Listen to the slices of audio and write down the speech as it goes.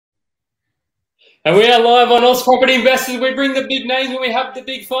And we are live on Oz Property Investors. We bring the big names when we have the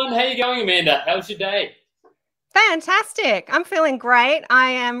big fun. How are you going, Amanda? How's your day? Fantastic. I'm feeling great.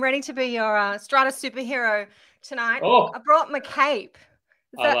 I am ready to be your Strata superhero tonight. Oh, I brought my cape.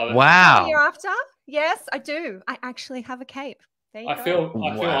 I love it. What you're after? Yes, I do. I actually have a cape. There you go. I feel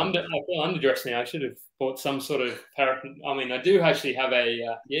underdressed now. I should have bought some sort of paraffin. I mean, I do actually have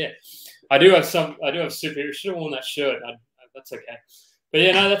a I do have superhero. I should have worn that shirt. That's okay. But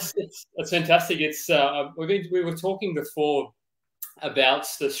yeah, no, that's fantastic. It's we were talking before about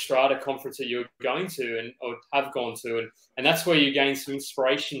the Strata conference that you're going to or have gone to, and that's where you gain some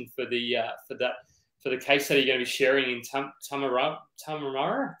inspiration for the case study you're going to be sharing in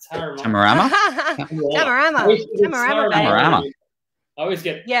Tamarama. I always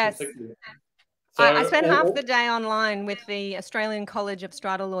get So I spent half the day online with the Australian College of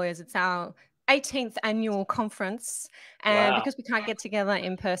Strata Lawyers. It's our 18th annual conference, and because we can't get together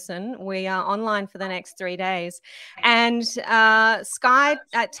in person, we are online for the next 3 days. And Sky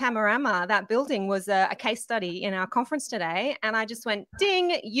at Tamarama, that building, was a case study in our conference today, and I just went,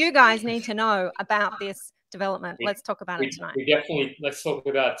 ding, you guys need to know about this development. Let's talk about it tonight. Let's talk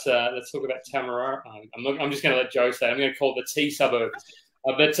about Tamarama. I'm just going to let Joe say it. I'm going to call it the T suburb.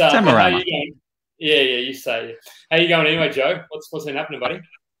 Tamarama. How you going? Yeah, you say it. How you going anyway, Joe? What's been happening, buddy?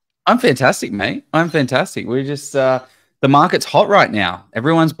 I'm fantastic, mate. I'm fantastic. We're just the market's hot right now.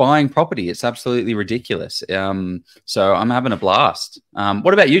 Everyone's buying property. It's absolutely ridiculous. So I'm having a blast.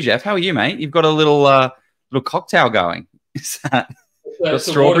 What about you, Jeff? How are you, mate? You've got a little cocktail going. Is that got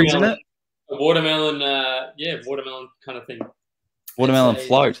strawberries in it? A watermelon, watermelon kind of thing. Watermelon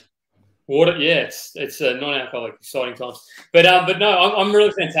float. It's a non-alcoholic, exciting times. But no, I'm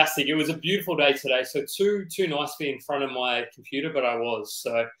really fantastic. It was a beautiful day today. So too nice to be in front of my computer, but I was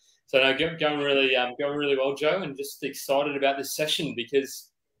so no, going really well, Joe, and just excited about this session because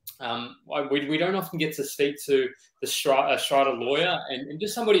we don't often get to speak to a Strata lawyer and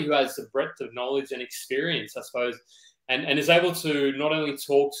just somebody who has the breadth of knowledge and experience, I suppose, and is able to not only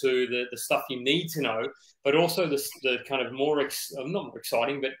talk to the stuff you need to know, but also the kind of more not more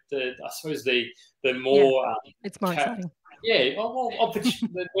exciting, but I suppose the more it's more exciting. Yeah, well,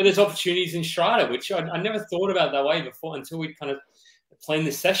 where there's opportunities in Strata, which I never thought about that way before until we kind of planned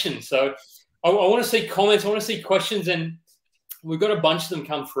this session. So I want to see comments, I want to see questions, and we've got a bunch of them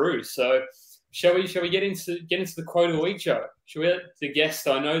come through. So shall we get into the quote of the week, Joe? Shall we let the guest?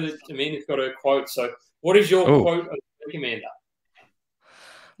 I know that Amanda's got a quote. So what is your quote of the week, Amanda?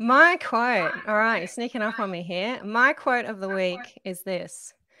 My quote, all right, you're sneaking up on me here. My quote of the week is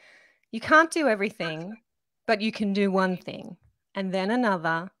this: you can't do everything, but you can do one thing, and then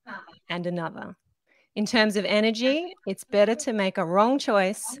another, and another. In terms of energy, it's better to make a wrong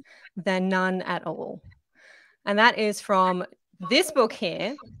choice than none at all. And that is from this book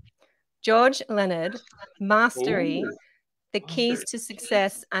here, George Leonard, Mastery, The Keys to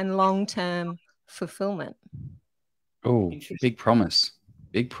Success and Long-Term Fulfillment. Oh, big promise.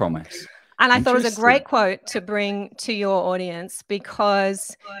 Big promise. And I thought it was a great quote to bring to your audience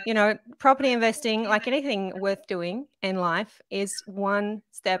because, you know, property investing, like anything worth doing in life, is one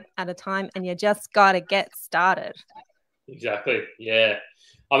step at a time, and you just got to get started. Exactly. Yeah.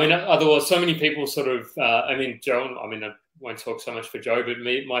 I mean, otherwise, so many people sort of, Joe, I won't talk so much for Joe, but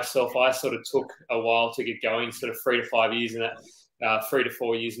myself, I sort of took a while to get going, sort of 3 to 5 years in that, 3 to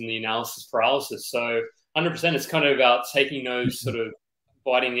 4 years in the analysis paralysis. So 100%, it's kind of about taking those sort of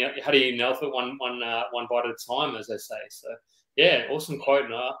how do you eat an elephant one bite at a time, as they say. So yeah, awesome quote,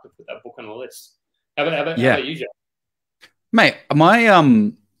 and I have to put that book on the list. How about you, Joe? Mate,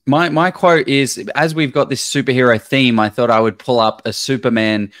 my quote is, as we've got this superhero theme, I thought I would pull up a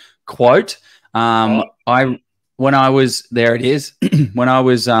Superman quote. When I was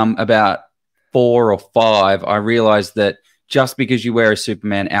about 4 or 5, I realized that just because you wear a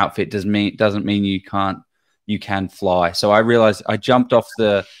Superman outfit doesn't mean you can fly. So I realized I jumped off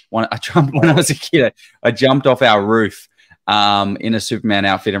when I was a kid. I jumped off our roof in a Superman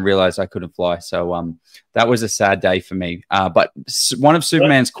outfit and realized I couldn't fly. So that was a sad day for me. But one of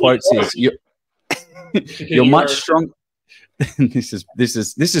Superman's quotes is, "You're much strong."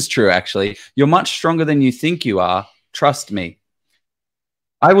 This is true, actually. "You're much stronger than you think you are. Trust me."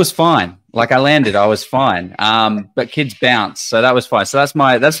 I was fine. Like, I landed, I was fine. But kids bounce, so that was fine. So that's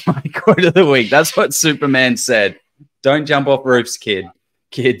my quote of the week. That's what Superman said. Don't jump off roofs, kids.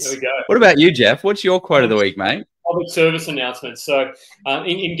 There we go. What about you, Jeff? What's your quote of the week, mate? public service announcement. So,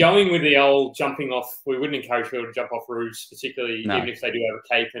 in going with the old jumping off, we wouldn't encourage people to jump off roofs, particularly even if they do have a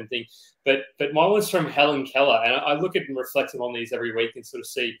cape and thing. But mine was from Helen Keller, and I look at and reflect on these every week and sort of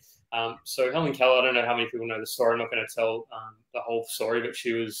see. So Helen Keller, I don't know how many people know the story. I'm not going to tell the whole story, but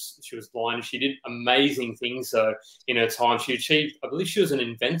she was blind and she did amazing things. So in her time, she achieved. I believe she was an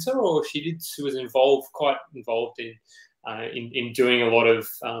inventor, or she was quite involved in doing a lot of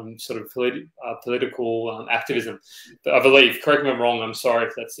sort of political activism. I believe. Correct me if I'm wrong. I'm sorry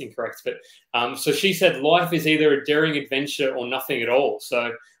if that's incorrect. But so she said, life is either a daring adventure or nothing at all.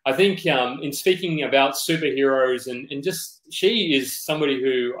 So I think in speaking about superheroes and just she is somebody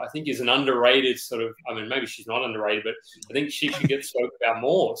who I think is an underrated sort of, I mean, maybe she's not underrated, but I think she should get spoken about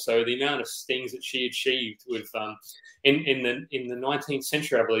more. So the amount of things that she achieved with in the 19th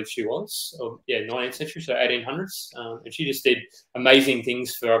century, I believe she was, 19th century, so 1800s, and she just did amazing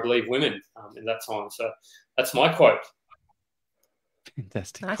things for, I believe, women in that time. So that's my quote.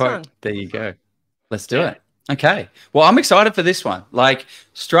 Fantastic quote. There you go. Let's do it. Okay. Well, I'm excited for this one. Like,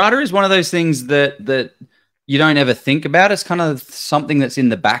 Strata is one of those things that you don't ever think about. It's kind of something that's in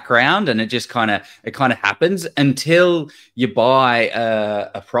the background, and it just kind of happens until you buy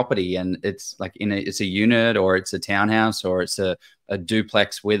a property, and it's like it's a unit, or it's a townhouse, or it's a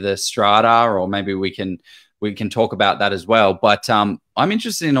duplex with a strata, or maybe we can talk about that as well. But I'm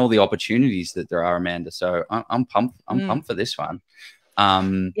interested in all the opportunities that there are, Amanda. So I'm pumped. I'm pumped for this one.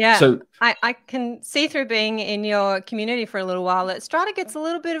 So I can see through being in your community for a little while that Strata gets a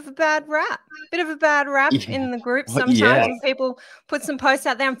little bit of a bad rap, in the group sometimes. When people put some posts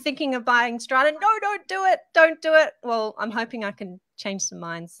out there, I'm thinking of buying Strata. No, don't do it. Well, I'm hoping I can change some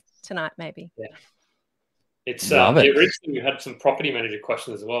minds tonight, maybe. Yeah. It's recently we had some property manager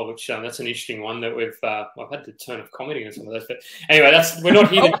questions as well, which that's an interesting one that I've had to turn off commenting on some of those. But anyway, we're not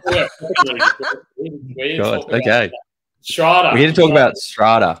here to talk about property managers. Strata. We're here to talk about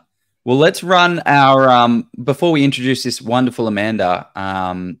Strata. Well, let's run our before we introduce this wonderful Amanda.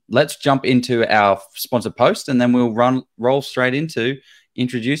 Let's jump into our sponsored post, and then we'll roll straight into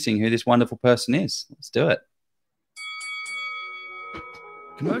introducing who this wonderful person is. Let's do it.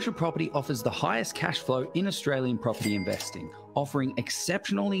 Commercial property offers the highest cash flow in Australian property investing, offering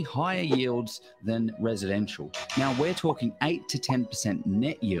exceptionally higher yields than residential. Now, we're talking 8 to 10%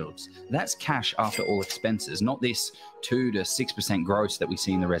 net yields. That's cash after all expenses, not this 2 to 6% gross that we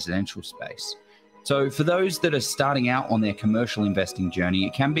see in the residential space. So for those that are starting out on their commercial investing journey,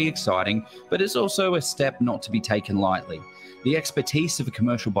 it can be exciting, but it's also a step not to be taken lightly. The expertise of a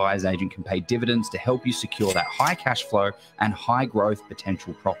commercial buyer's agent can pay dividends to help you secure that high cash flow and high growth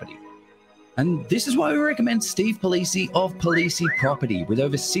potential property. And this is why we recommend Steve Polisi of Polisi Property. With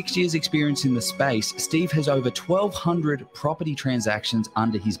over 6 years experience in the space, Steve has over 1,200 property transactions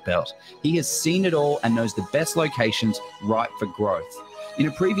under his belt. He has seen it all and knows the best locations right for growth. In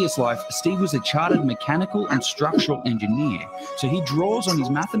a previous life, Steve was a chartered mechanical and structural engineer, so he draws on his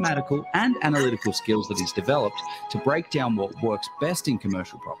mathematical and analytical skills that he's developed to break down what works best in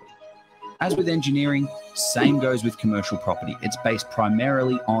commercial property. As with engineering, same goes with commercial property. It's based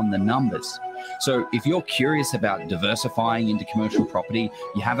primarily on the numbers. So if you're curious about diversifying into commercial property,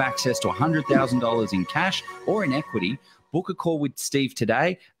 you have access to $100,000 in cash or in equity, book a call with Steve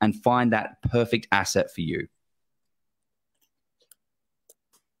today and find that perfect asset for you.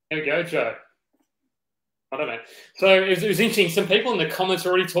 There we go, Joe. I don't know. So it was interesting. Some people in the comments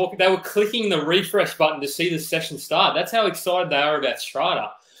already talking. They were clicking the refresh button to see the session start. That's how excited they are about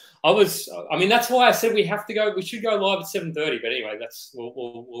Strata. I mean, that's why I said we should go live at 7:30. But anyway,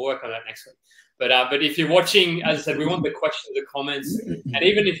 we'll work on that next week. But if you're watching, as I said, we want the questions, the comments, and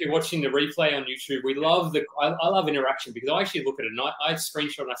even if you're watching the replay on YouTube, we love I love interaction, because I actually look at it and I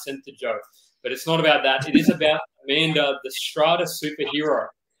screenshot and I sent it to Joe. But it's not about that. It is about Amanda, the Strata superhero.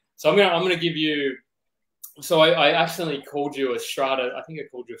 So I'm gonna give you. So I accidentally called you a Strata. I think I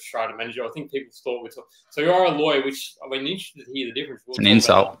called you a Strata manager. I think people thought we're talking. So you are a lawyer, which I mean, interested to hear the difference. It's an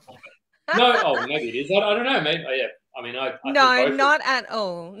insult. No, maybe it is. I don't know. Maybe yeah. I mean, no, not at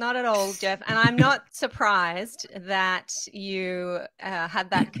all. Not at all, Jeff. And I'm not surprised that you had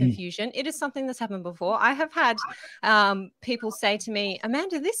that confusion. It is something that's happened before. I have had people say to me,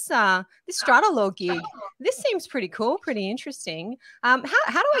 Amanda, this Strata law gig, this seems pretty cool, pretty interesting. How do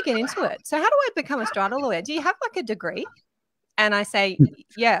I get into it? So how do I become a Strata lawyer? Do you have like a degree? And I say,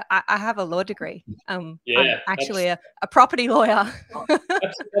 yeah, I have a law degree. I'm actually a that's property lawyer.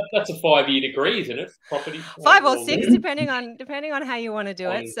 that's a 5-year degree, isn't it? Property 5 or 6, depending on how you want to do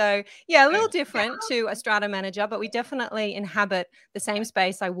it. So yeah, a little different to a strata manager, but we definitely inhabit the same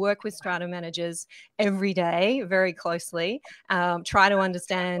space. I work with strata managers every day very closely, try to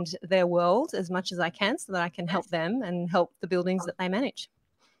understand their world as much as I can so that I can help them and help the buildings that they manage.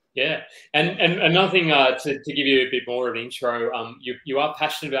 Yeah, and another thing to give you a bit more of an intro, you are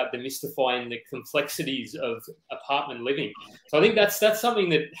passionate about demystifying the complexities of apartment living. So I think that's something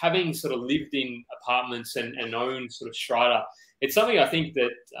that, having sort of lived in apartments and owned sort of strata, it's something I think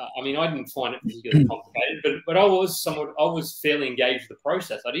that I mean, I didn't find it particularly complicated, but I was fairly engaged with the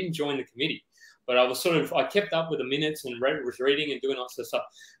process. I didn't join the committee, but I kept up with the minutes and was reading and doing lots of stuff.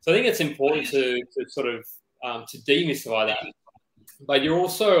 So I think it's important to sort of to demystify that. But you're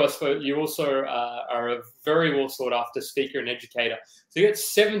also, I suppose, are a very well sought after speaker and educator. So you get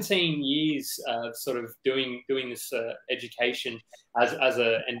 17 years sort of doing this education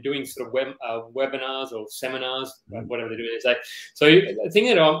and doing sort of webinars or seminars, whatever they're doing these days. So the thing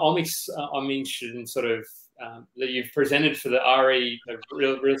that I'm interested in, sort of that you've presented for the RE, the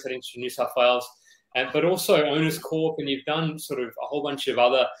Real Estate Institute of New South Wales, but also Owners Corp, and you've done sort of a whole bunch of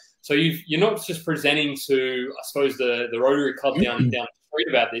other. So you're not just presenting to, I suppose, the Rotary Club down the street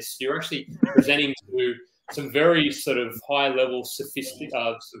about this. You're actually presenting to some very sort of high-level,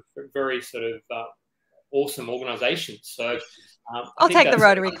 very sort of awesome organisations. So I'll take the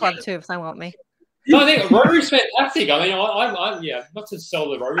Rotary Club too if they want me. No, I think Rotary's fantastic. I mean, I'm not to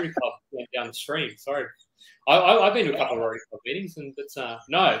sell the Rotary Club down the stream. Sorry. I've been to a couple of Rotary Club meetings, but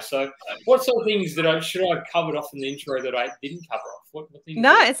no. So, what sort of things should I have covered off in the intro that I didn't cover off? What things?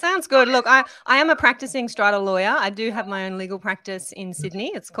 No, it sounds good. Look, I am a practicing strata lawyer. I do have my own legal practice in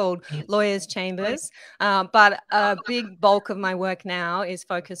Sydney. It's called Lawyers Chambers. But a big bulk of my work now is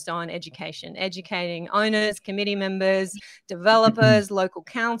focused on education, educating owners, committee members, developers, local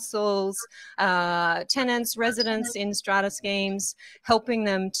councils, tenants, residents in strata schemes, helping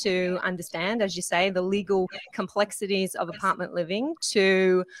them to understand, as you say, the legal complexities of apartment living,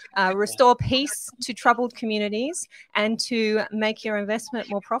 to restore peace to troubled communities, and to make your investment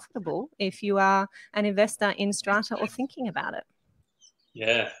more profitable if you are an investor in strata or thinking about it.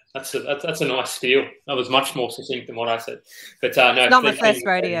 Yeah, that's a nice spiel. That was much more succinct than what I said. But no, it's not my first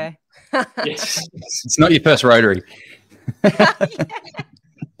rodeo. Yes, it's not your first Rotary.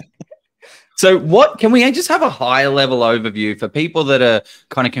 So can we just have a high level overview for people that are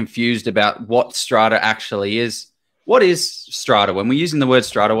kind of confused about what strata actually is? What is strata? When we're using the word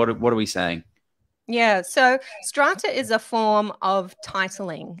strata, what are we saying? Yeah, so strata is a form of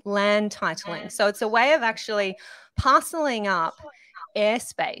titling, land titling. So it's a way of actually parceling up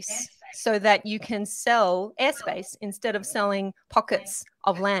airspace so that you can sell airspace instead of selling pockets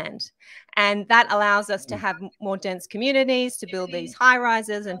of land. And that allows us to have more dense communities, to build these high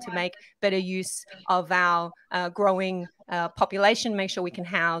rises, and to make better use of our growing population, make sure we can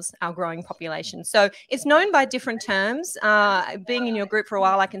house our growing population. So it's known by different terms. Being in your group for a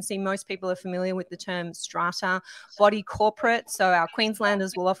while, I can see most people are familiar with the term strata, body corporate. So our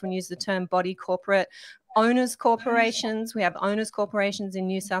Queenslanders will often use the term body corporate. Owners corporations, we have owners corporations in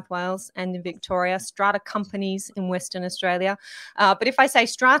New South Wales and in Victoria, strata companies in Western Australia. But if I say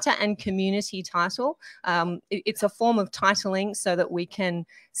strata and community title, it's a form of titling so that we can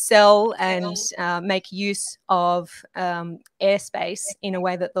sell and make use of airspace in a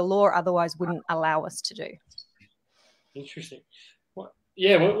way that the law otherwise wouldn't allow us to do. Interesting. What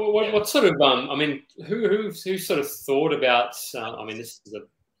sort of I mean, who sort of thought about? I mean, this is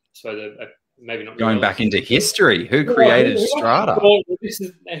maybe not going back into history. Who created strata?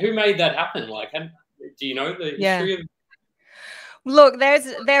 Who made that happen? Like, do you know the history of? Look,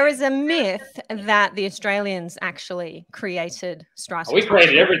 there is a myth that the Australians actually created strata. We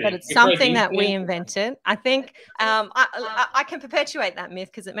created everything. But it's something that we invented. I think I can perpetuate that myth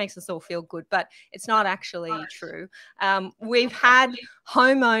because it makes us all feel good, but it's not actually true. We've had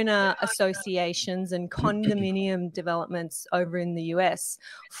homeowner associations and condominium developments over in the US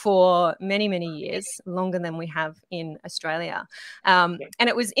for many, many years, longer than we have in Australia. And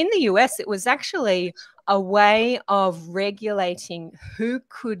it was in the US, it was actually a way of regulating who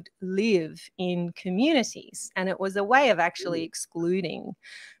could live in communities. And it was a way of actually excluding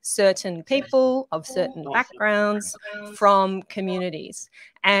certain people of certain backgrounds from communities.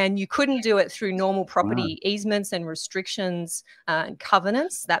 And you couldn't do it through normal property easements and restrictions and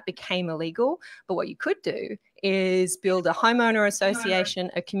covenants. That became illegal. But what you could do is build a homeowner association,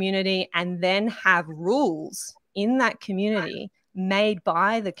 a community, and then have rules in that community made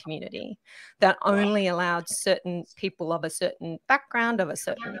by the community that only allowed certain people of a certain background, of a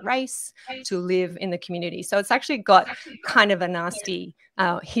certain race, to live in the community. So it's actually got kind of a nasty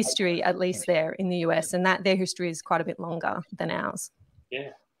history, at least there in the US, and that their history is quite a bit longer than ours. Yeah,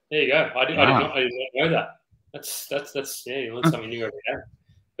 there you go. I did not know that. That's you learn something new every day.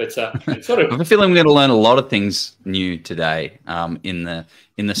 But it's sort of, I have a feeling we're going to learn a lot of things new today in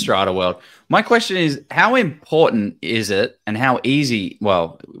the Strata world. My question is, how important is it, and how easy?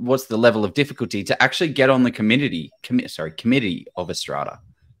 Well, what's the level of difficulty to actually get on the committee of a Strata?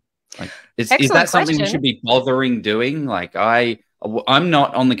 Like, is that something we should be bothering doing? Like, I'm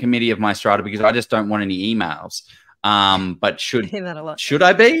not on the committee of my Strata because I just don't want any emails. But should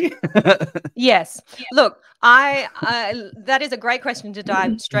I be? Yes. Look, that is a great question to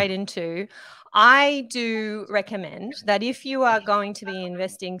dive straight into. I do recommend that if you are going to be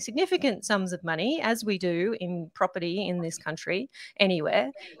investing significant sums of money, as we do in property in this country, anywhere,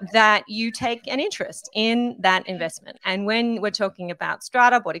 that you take an interest in that investment. And when we're talking about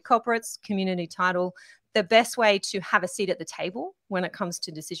strata, body corporates, community title, the best way to have a seat at the table when it comes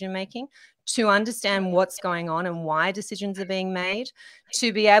to decision making, to understand what's going on and why decisions are being made,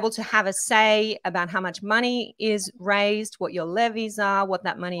 to be able to have a say about how much money is raised, what your levies are, what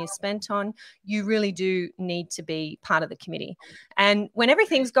that money is spent on, you really do need to be part of the committee. And when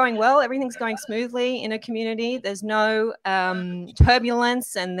everything's going well, everything's going smoothly in a community, there's no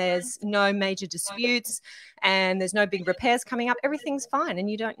turbulence and there's no major disputes and there's no big repairs coming up, everything's fine and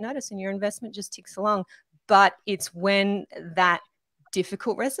you don't notice and your investment just ticks along. But it's when that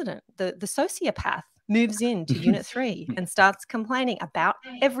difficult resident, the sociopath, moves into unit 3 and starts complaining about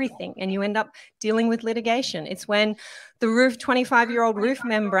everything and you end up dealing with litigation. It's when the 25-year-old roof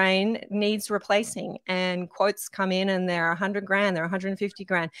membrane needs replacing and quotes come in and they're 100 grand, they're 150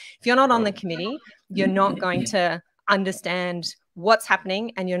 grand. If you're not on the committee, you're not going to understand what's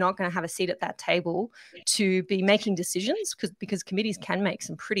happening and you're not going to have a seat at that table to be making decisions because committees can make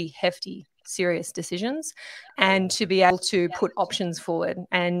some pretty hefty, serious decisions, and to be able to put options forward.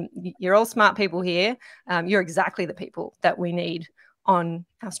 And you're all smart people here. You're exactly the people that we need on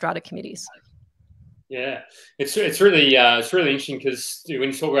our strata committees. Yeah, it's really interesting because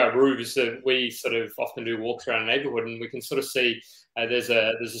when you talk about roofs, we sort of often do walks around a neighbourhood and we can sort of see there's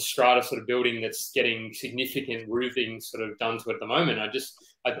a strata sort of building that's getting significant roofing sort of done to it at the moment.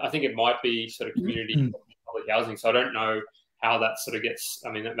 I think it might be sort of community public housing, so I don't know how that sort of gets.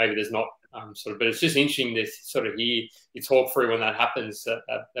 I mean, maybe there's not but it's just interesting to sort of hear you talk through when that happens.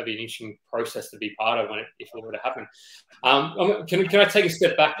 That'd be an interesting process to be part of if it were to happen. Can I take a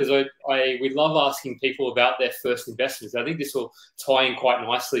step back, because we love asking people about their first investments. I think this will tie in quite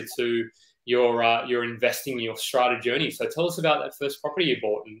nicely to your investing in your strata journey. So tell us about that first property you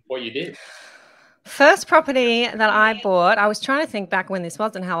bought and what you did. First property that I bought, I was trying to think back when this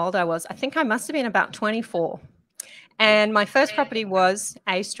was and how old I was. I think I must have been about 24. And my first property was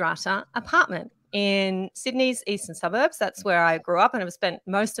a strata apartment in Sydney's eastern suburbs. That's where I grew up and have spent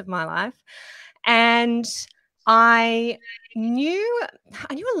most of my life. And I knew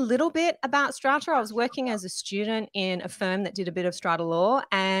a little bit about strata. I was working as a student in a firm that did a bit of strata law,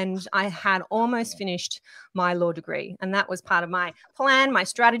 and I had almost finished my law degree. And that was part of my plan, my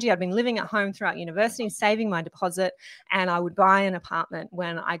strategy. I'd been living at home throughout university, saving my deposit, and I would buy an apartment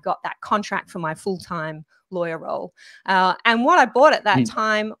when I got that contract for my full-time lawyer role. And what I bought at that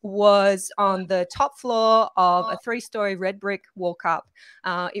time was on the top floor of a 3-story red brick walk-up.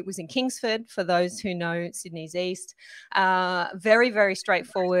 It was in Kingsford, for those who know Sydney's east. Very, very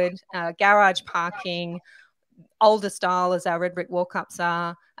straightforward, garage parking, older style as our red brick walk-ups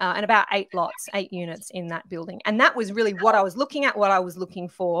are, and about 8 units in that building. And that was really what I was looking at, what I was looking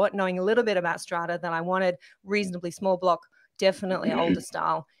for, knowing a little bit about strata, that I wanted reasonably small block, definitely older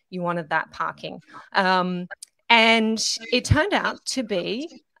style. You wanted that parking. And it turned out to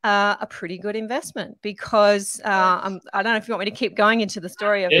be a pretty good investment because I don't know if you want me to keep going into the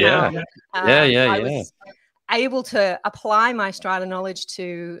story of how I was able to apply my strata knowledge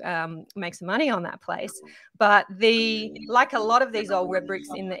to make some money on that place. But like a lot of these old red bricks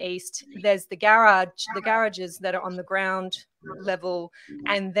in the east, there's the garages that are on the ground level,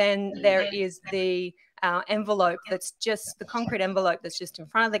 and then there is the envelope that's just the concrete envelope that's just in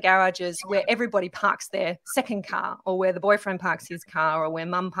front of the garages where everybody parks their second car, or where the boyfriend parks his car, or where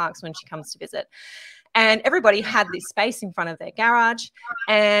mum parks when she comes to visit. And everybody had this space in front of their garage.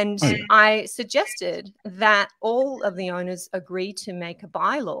 And I suggested that all of the owners agree to make a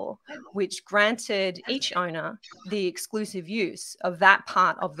bylaw which granted each owner the exclusive use of that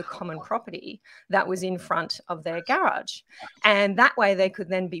part of the common property that was in front of their garage. And that way they could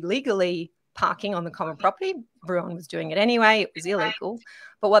then be legally parking on the common property. Everyone was doing it anyway. It was illegal.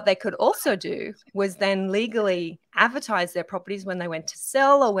 But what they could also do was then legally advertise their properties when they went to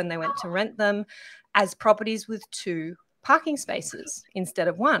sell or when they went to rent them as properties with 2 parking spaces instead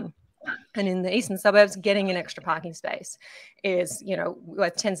of 1. And in the eastern suburbs, getting an extra parking space is, you know,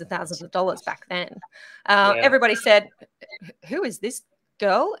 worth tens of thousands of dollars back then. Everybody said, who is this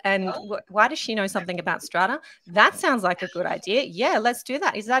girl? And why does she know something about Strata? That sounds like a good idea. Yeah, let's do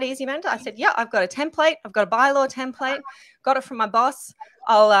that. Is that easy, Amanda? I said, yeah, I've got a template. I've got a bylaw template. Got it from my boss.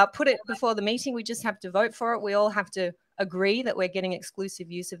 I'll put it before the meeting. We just have to vote for it. We all have to agree that we're getting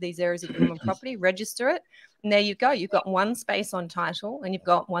exclusive use of these areas of common property, register it, and there you go. You've got 1 space on title and you've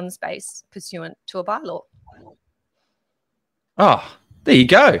got 1 space pursuant to a bylaw. Oh, there you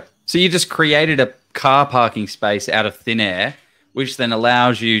go. So you just created a car parking space out of thin air, which then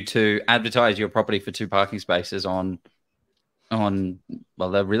allows you to advertise your property for 2 parking spaces on the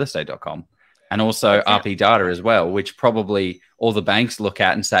realestate.com. And also RP data as well, which probably all the banks look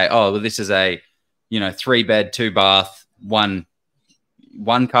at and say, oh, well, this is a, 3-bed, 2-bath, one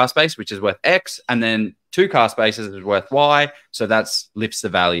car space, which is worth X, and then 2 car spaces is worth Y. So that's lifts the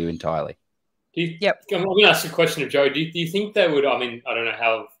value entirely. Yep. I'm going to ask a question of Joe. Do you think they would, I mean, I don't know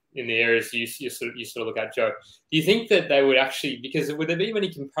how in the areas you sort of look at, Joe, do you think that they would actually, because would there be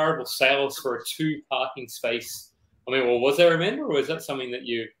many comparable sales for a 2 parking space? I mean, well, was there, Amanda, or was that something that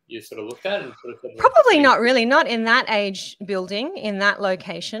you sort of looked at? And Probably not really, not in that age building, in that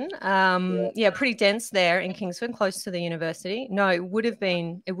location. Pretty dense there in Kingsford, close to the university. No, it would have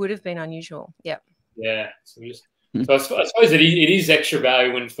been unusual. Yeah. Yeah. So I suppose it is extra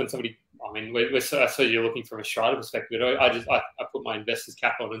value when somebody, I mean, I suppose you're looking from a Strata perspective. I put my investors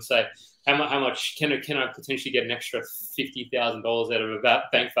cap on and say, how much can I potentially get an extra $50,000 out of a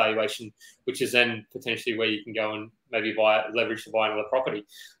bank valuation, which is then potentially where you can go and maybe leverage to buy another property.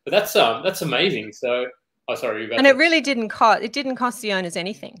 But that's amazing. So, and it really didn't cost. It didn't cost the owners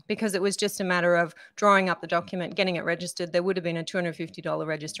anything because it was just a matter of drawing up the document, getting it registered. There would have been a $250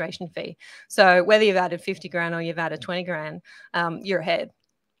 registration fee. So whether you've added 50 grand or you've added 20 grand, you're ahead.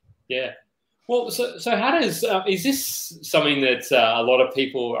 Yeah. Well, so how does is this something that a lot of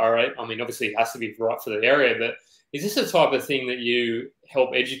people are? I mean, obviously it has to be right for the area, but is this the type of thing that you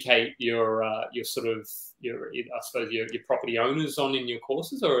help educate your property owners on in your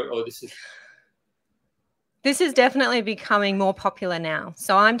courses, or this is? This is definitely becoming more popular now.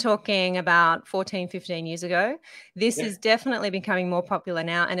 So I'm talking about 14, 15 years ago. This is definitely becoming more popular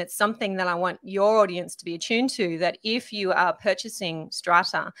now. And it's something that I want your audience to be attuned to, that if you are purchasing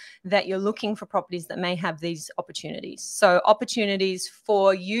Strata, that you're looking for properties that may have these opportunities. So opportunities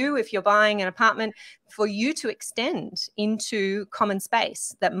for you, if you're buying an apartment, for you to extend into common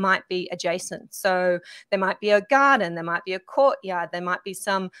space that might be adjacent. So there might be a garden, there might be a courtyard, there might be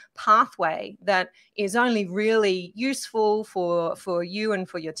some pathway that is only really useful for you and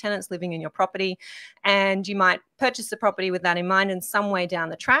for your tenants living in your property. And you might purchase the property with that in mind, and some way down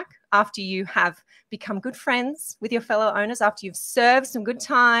the track, after you have become good friends with your fellow owners, after you've served some good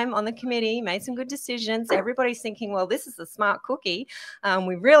time on the committee, made some good decisions, everybody's thinking, well, this is a smart cookie.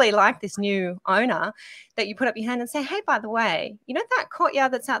 We really like this new owner, that you put up your hand and say, hey, by the way, you know that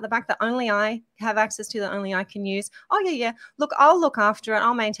courtyard that's out the back that only I have access to, that only I can use? Oh, yeah. Look, I'll look after it.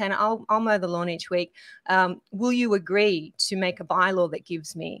 I'll maintain it. I'll mow the lawn each week. Will you agree to make a bylaw that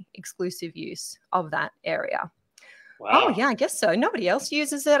gives me exclusive use of that area? Wow. Oh, yeah, I guess so. Nobody else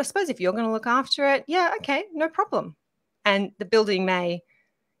uses it. I suppose if you're going to look after it, yeah, okay, no problem. And the building may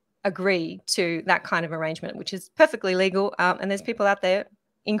agree to that kind of arrangement, which is perfectly legal. And there's people out there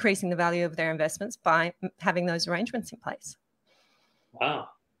increasing the value of their investments by having those arrangements in place. Wow.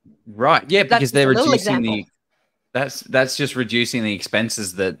 Right. Yeah, because they're reducing example. That's just reducing the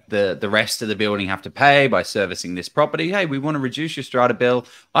expenses that the rest of the building have to pay by servicing this property. Hey, we want to reduce your Strata bill.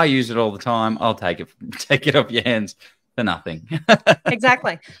 I use it all the time. I'll take it off your hands for nothing.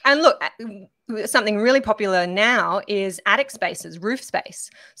 Exactly. And look, something really popular now is attic spaces, roof space.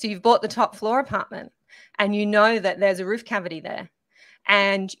 So you've bought the top floor apartment and you know that there's a roof cavity there.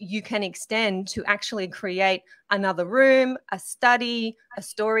 And you can extend to actually create another room, a study, a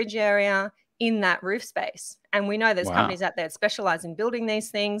storage area in that roof space. And we know there's companies out there that specialize in building these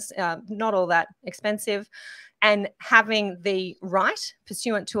things, not all that expensive, and having the right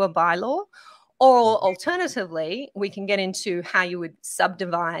pursuant to a bylaw. Or alternatively, we can get into how you would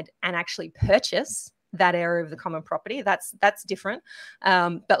subdivide and actually purchase that area of the common property. That's different.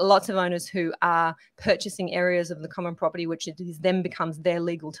 But lots of owners who are purchasing areas of the common property, which then becomes their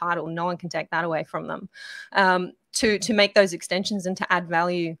legal title, no one can take that away from them. to make those extensions and to add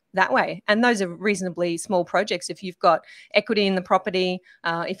value that way. And those are reasonably small projects. If you've got equity in the property,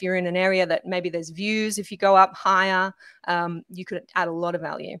 if you're in an area that maybe there's views, if you go up higher, you could add a lot of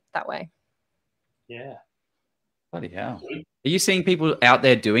value that way. Yeah. Bloody hell. Are you seeing people out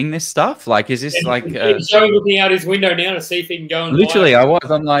there doing this stuff? Like, is this like... Joe looking out his window now to see if he can go and literally,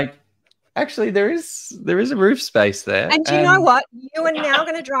 I'm like, actually, there is a roof space there. And do you know what? You are now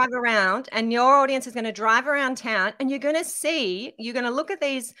going to drive around, and your audience is going to drive around town, and you're going to look at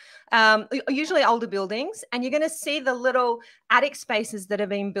these usually older buildings, and you're going to see the little attic spaces that have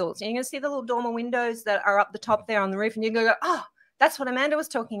been built. And you're going to see the little dormer windows that are up the top there on the roof, and you're going to go, oh, that's what Amanda was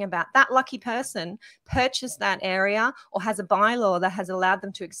talking about. That lucky person purchased that area or has a bylaw that has allowed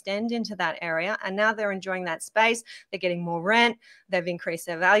them to extend into that area. And now they're enjoying that space. They're getting more rent. They've increased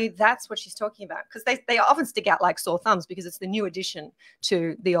their value. That's what she's talking about. Because they often stick out like sore thumbs because it's the new addition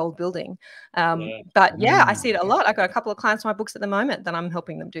to the old building. But yeah, I see it a lot. I've got a couple of clients in my books at the moment that I'm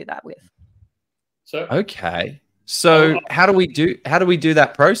helping them do that with. So okay. So how do we do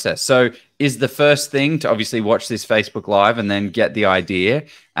that process? So is the first thing to obviously watch this Facebook Live and then get the idea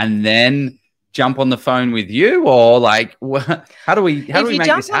and then jump on the phone with you, or like how do we make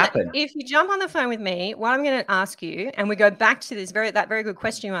this happen? If you jump on the phone with me, what I'm going to ask you, and we go back to this that very good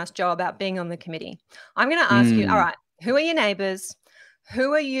question you asked Joe about being on the committee. I'm going to ask you, all right, who are your neighbors?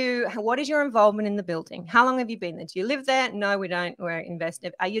 Who are you? What is your involvement in the building? How long have you been there? Do you live there? No, we don't. We're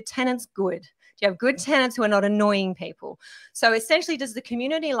invested. Are your tenants good? Do you have good tenants who are not annoying people? So essentially, does the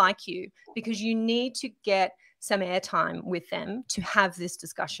community like you? Because you need to get some airtime with them to have this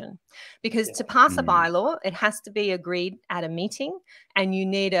discussion. Because to pass a bylaw, it has to be agreed at a meeting, and you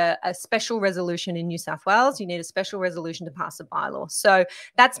need a special resolution in New South Wales. You need a special resolution to pass a bylaw. So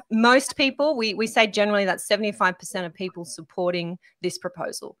that's most people. We say generally that's 75% of people supporting this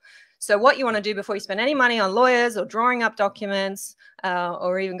proposal. So what you want to do before you spend any money on lawyers or drawing up documents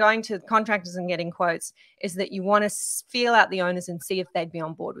or even going to contractors and getting quotes is that you want to feel out the owners and see if they'd be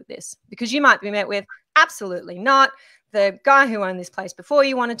on board with this. Because you might be met with, absolutely not. The guy who owned this place before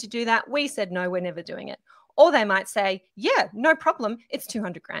you wanted to do that. We said, no, we're never doing it. Or they might say, yeah, no problem. It's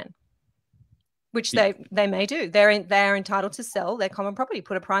 200 grand, which they may do. They're entitled to sell their common property,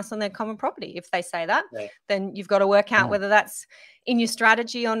 put a price on their common property. If they say that, then you've got to work out whether that's in your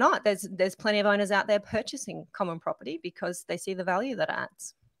strategy or not. There's plenty of owners out there purchasing common property because they see the value that it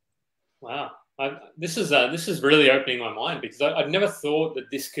adds. Wow. This is really opening my mind, because I'd never thought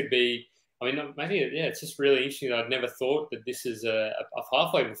that this could be, I mean, maybe, it's just really interesting that I'd never thought that this is a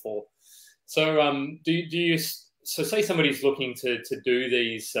pathway before. So so say somebody's looking to do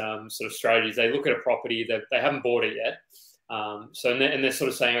these sort of strategies. They look at a property that they haven't bought it yet. And they're sort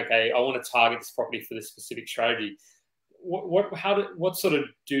of saying, okay, I want to target this property for this specific strategy. What sort of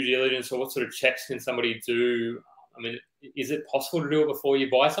due diligence or what sort of checks can somebody do? I mean, is it possible to do it before you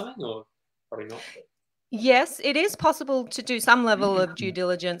buy something, or probably not? Yes, it is possible to do some level of due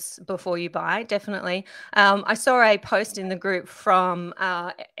diligence before you buy, definitely. I saw a post in the group from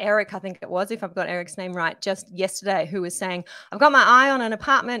Eric, I think it was, if I've got Eric's name right, just yesterday, who was saying, I've got my eye on an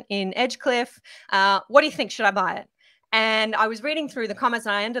apartment in Edgecliff. What do you think? Should I buy it? And I was reading through the comments,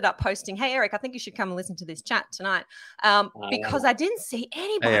 and I ended up posting, hey, Eric, I think you should come and listen to this chat tonight, because I didn't see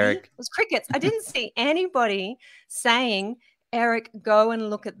anybody. Hey, it was crickets. I didn't see anybody saying, Eric, go and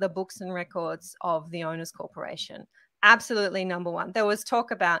look at the books and records of the Owners Corporation. Absolutely number one. There was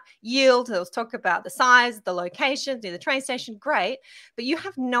talk about yield. There was talk about the size, the location, near the train station. Great. But you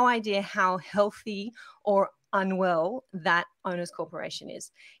have no idea how healthy or unwell that Owners Corporation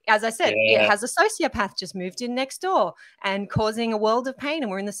is. As I said, it has a sociopath just moved in next door and causing a world of pain. And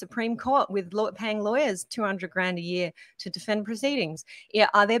we're in the Supreme Court with paying lawyers 200 grand a year to defend proceedings.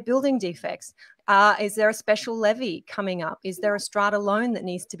 Are there building defects? Is there a special levy coming up? Is there a strata loan that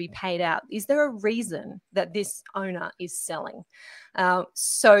needs to be paid out? Is there a reason that this owner is selling?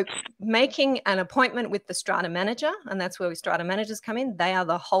 So making an appointment with the strata manager, and that's where strata managers come in. They are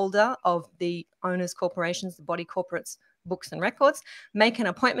the holder of the owners' corporations, the body corporates' books and records. Make an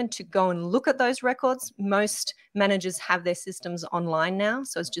appointment to go and look at those records. Most managers have their systems online now,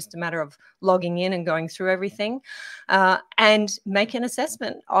 so it's just a matter of logging in and going through everything, and make an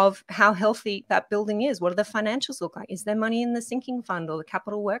assessment of how healthy that building is. What do the financials look like? Is there money in the sinking fund or the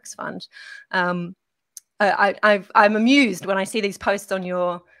capital works fund? I'm amused when I see these posts on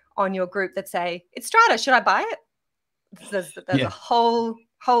your group that say, it's Strata, should I buy it? There's a whole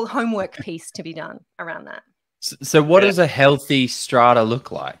homework piece to be done around that. So what does a healthy strata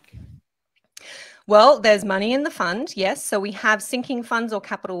look like? Well, there's money in the fund, yes. So we have sinking funds or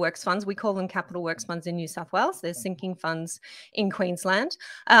capital works funds. We call them capital works funds in New South Wales. There's sinking funds in Queensland.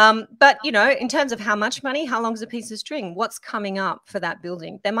 But, you know, in terms of how much money, how long's a piece of string? What's coming up for that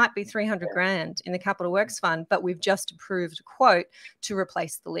building? There might be 300 grand in the capital works fund, but we've just approved a quote to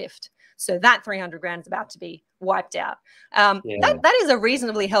replace the lift. So that 300 grand is about to be wiped out. That is a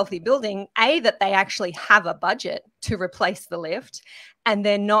reasonably healthy building, that they actually have a budget to replace the lift, and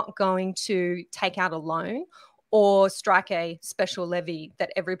they're not going to take out a loan or strike a special levy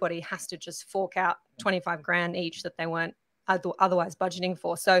that everybody has to just fork out 25 grand each that they weren't otherwise budgeting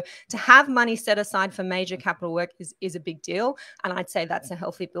for. So to have money set aside for major capital work is a big deal. And I'd say that's a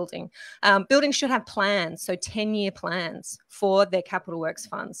healthy building. Buildings should have plans, so 10-year plans for their capital works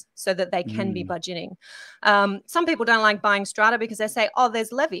funds so that they can be budgeting. Some people don't like buying strata because they say, oh,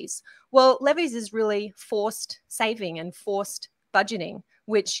 there's levies. Well, levies is really forced saving and forced budgeting,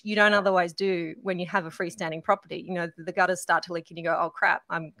 which you don't otherwise do when you have a freestanding property. You know, the gutters start to leak and you go, oh, crap,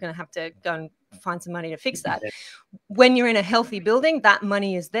 I'm going to have to go and find some money to fix that. When you're in a healthy building, that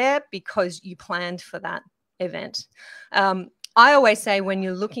money is there because you planned for that event. I always say when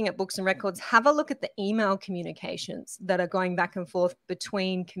you're looking at books and records, have a look at the email communications that are going back and forth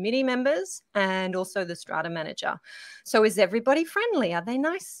between committee members and also the strata manager. So is everybody friendly? Are they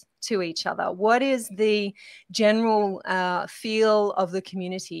nice to each other? What is the general feel of the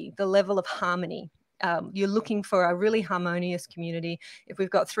community, the level of harmony? You're looking for a really harmonious community. If we've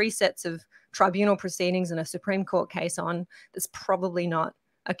got 3 sets of tribunal proceedings and a Supreme Court case on, there's probably not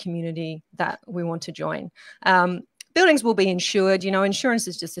a community that we want to join. Buildings will be insured. You know, insurance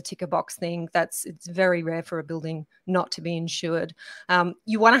is just a ticker box thing. It's very rare for a building not to be insured.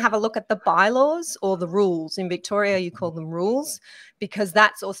 You want to have a look at the bylaws or the rules. In Victoria, you call them rules, because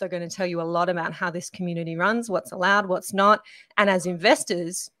that's also going to tell you a lot about how this community runs, what's allowed, what's not. And as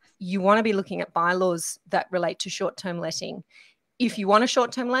investors, you want to be looking at bylaws that relate to short-term letting. If you want a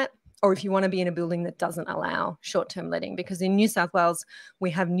short-term let, or if you want to be in a building that doesn't allow short-term letting, because in New South Wales,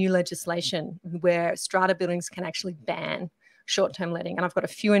 we have new legislation where strata buildings can actually ban short-term letting. And I've got a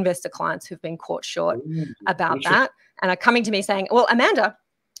few investor clients who've been caught short about that and are coming to me saying, well, Amanda,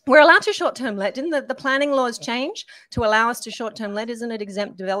 we're allowed to short-term let. Didn't the planning laws change to allow us to short-term let? Isn't it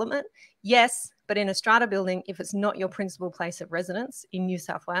exempt development? Yes, but in a strata building, if it's not your principal place of residence in New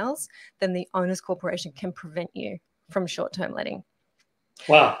South Wales, then the owners corporation can prevent you from short-term letting.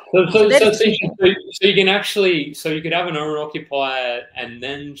 Wow. So you can actually, so you could have an owner occupier and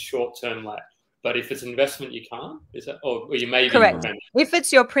then short-term let, but if it's investment, you can't. Is that, or you may be correct? If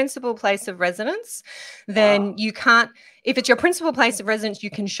it's your principal place of residence, then you can't. If it's your principal place of residence,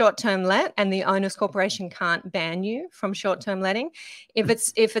 you can short-term let, and the owners corporation can't ban you from short-term letting. If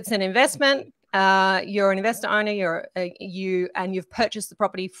it's an investment, you're an investor owner, you've purchased the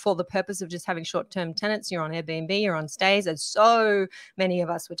property for the purpose of just having short-term tenants. You're on Airbnb, you're on stays, as so many of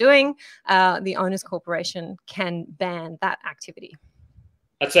us were doing. The owners corporation can ban that activity.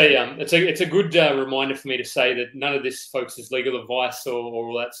 It's a good reminder for me to say that none of this, folks, is legal advice or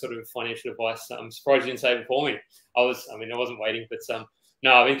all that sort of financial advice. I'm surprised you didn't say it before me. I wasn't waiting, but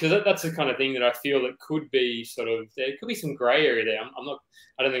no, I mean, because that's the kind of thing that I feel that could be sort of, there could be some grey area there.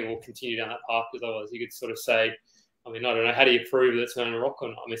 I don't think we'll continue down that path, because otherwise you could sort of say, I mean, I don't know, how do you prove that it's on a rock or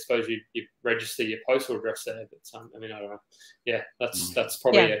not? I mean, I suppose you register your postal address there, but I mean, I don't know. Yeah, that's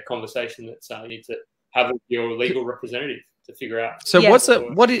probably a conversation that you need to have with your legal representative to figure out. So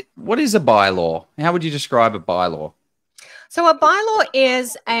what is a bylaw? How would you describe a bylaw? So a bylaw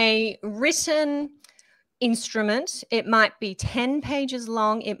is a written instrument. It might be 10 pages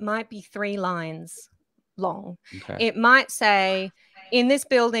long. It might be 3 lines long. Okay. It might say, in this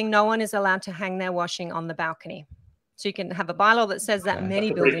building, no one is allowed to hang their washing on the balcony. So you can have a bylaw that says that.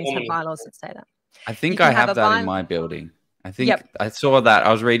 Many buildings have bylaws that say that. I think I have that in my building. I think I saw that.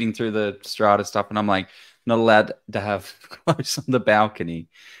 I was reading through the strata stuff and I'm like, not allowed to have clothes on the balcony.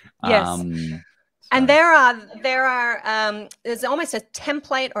 Yes. And there's almost a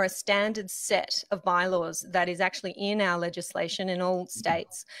template or a standard set of bylaws that is actually in our legislation in all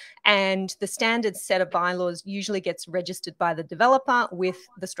states. And the standard set of bylaws usually gets registered by the developer with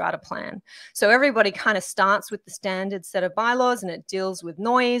the strata plan. So everybody kind of starts with the standard set of bylaws, and it deals with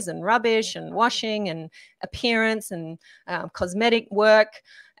noise and rubbish and washing and appearance and cosmetic work.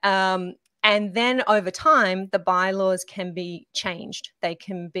 And then over time, the bylaws can be changed. They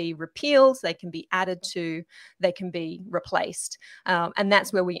can be repealed, they can be added to, they can be replaced. And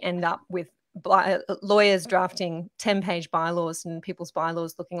that's where we end up with lawyers drafting 10-page bylaws and people's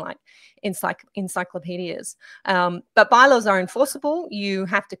bylaws looking like encyclopedias. But bylaws are enforceable. You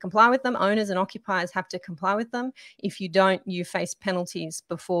have to comply with them. Owners and occupiers have to comply with them. If you don't, you face penalties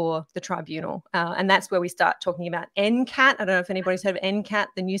before the tribunal. And that's where we start talking about NCAT. I don't know if anybody's heard of NCAT,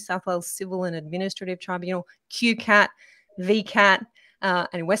 the New South Wales Civil and Administrative Tribunal, QCAT, VCAT, and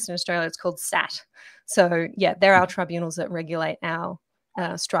in Western Australia, it's called SAT. So, yeah, there are tribunals that regulate our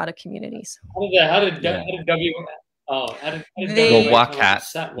strata communities. Well, WCAT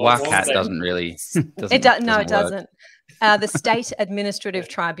doesn't really. It doesn't. The State Administrative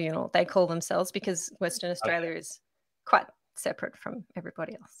Tribunal, they call themselves, because Western Australia is quite separate from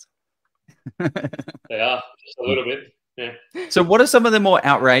everybody else. They are, just a little bit. Yeah. So what are some of the more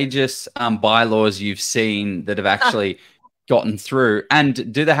outrageous bylaws you've seen that have actually gotten through?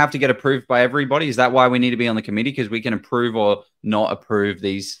 And do they have to get approved by everybody? Is that why we need to be on the committee? Because we can approve or not approve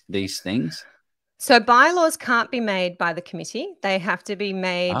these things? So bylaws can't be made by the committee. They have to be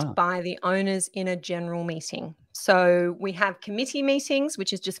made by the owners in a general meeting. So we have committee meetings,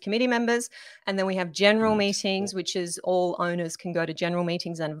 which is just committee members. And then we have general meetings, which is all owners can go to general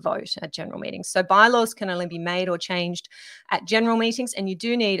meetings and vote at general meetings. So bylaws can only be made or changed at general meetings. And you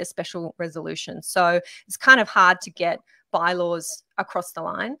do need a special resolution. So it's kind of hard to get bylaws across the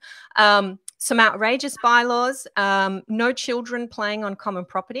line. Some outrageous bylaws, no children playing on common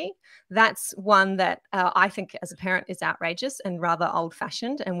property. That's one that I think as a parent is outrageous and rather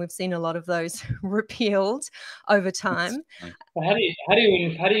old-fashioned, and we've seen a lot of those repealed over time. Well, how do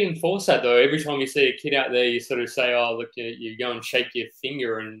you enforce that though? Every time you see a kid out there, you sort of say, "Oh, look," you go and shake your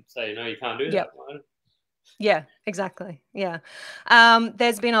finger and say, "No, you can't do that." Right? Yeah, exactly. Yeah.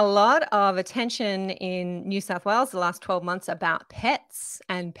 There's been a lot of attention in New South Wales the last 12 months about pets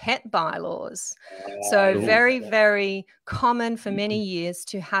and pet bylaws. So very, very common for many years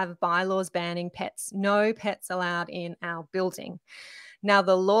to have bylaws banning pets. No pets allowed in our building. Now,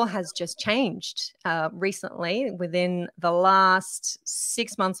 the law has just changed recently within the last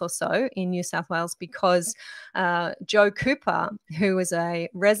 6 months or so in New South Wales because Jo Cooper, who was a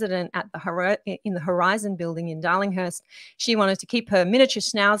resident at in the Horizon building in Darlinghurst, she wanted to keep her miniature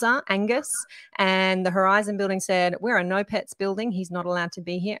schnauzer, Angus, and the Horizon building said, "We're a no pets building. He's not allowed to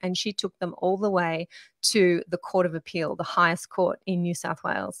be here." And she took them all the way to the Court of Appeal, the highest court in New South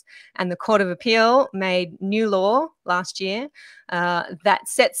Wales. And the Court of Appeal made new law last year that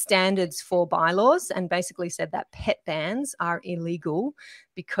set standards for bylaws and basically said that pet bans are illegal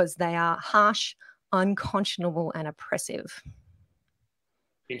because they are harsh, unconscionable, and oppressive.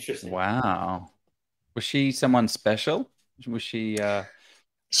 Interesting. Wow. Was she someone special? Was she...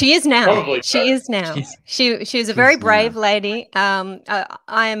 She is now. Probably she is now. She is a very brave lady.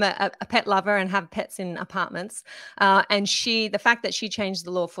 I am a pet lover and have pets in apartments. And the fact that she changed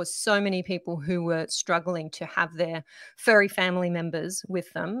the law for so many people who were struggling to have their furry family members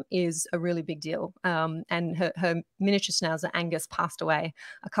with them is a really big deal. And her miniature schnauzer Angus passed away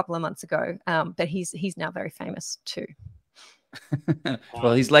a couple of months ago, but he's now very famous too.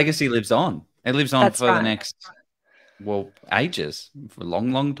 Well, his legacy lives on. It lives on for the next. Well, ages, for a long,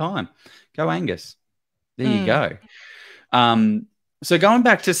 long time. Go Angus. There you go. So going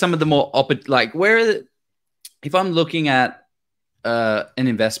back to some of the more if I'm looking at an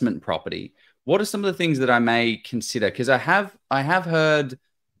investment property, what are some of the things that I may consider? Because I have heard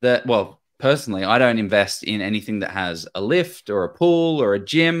that, well, personally, I don't invest in anything that has a lift or a pool or a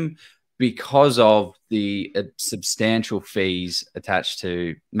gym because of the substantial fees attached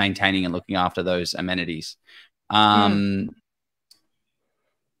to maintaining and looking after those amenities. But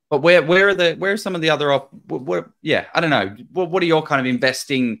where are some of the other I don't know. What are your kind of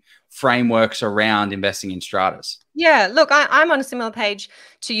investing frameworks around investing in stratas? Yeah, look, I'm on a similar page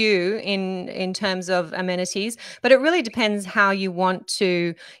to you in terms of amenities, but it really depends how you want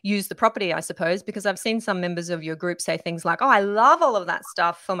to use the property, I suppose, because I've seen some members of your group say things like, "Oh, I love all of that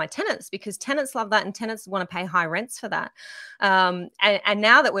stuff for my tenants because tenants love that and tenants want to pay high rents for that." And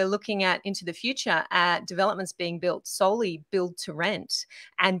now that we're looking into the future at developments being built solely build to rent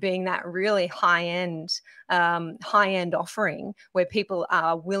and being that really high-end offering where people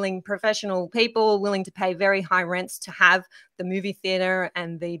are professional people willing to pay very high rents to have the movie theater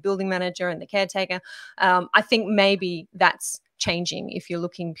and the building manager and the caretaker. I think maybe that's changing if you're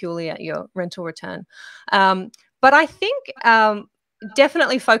looking purely at your rental return. But I think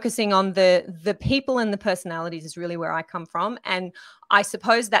definitely focusing on the people and the personalities is really where I come from. And I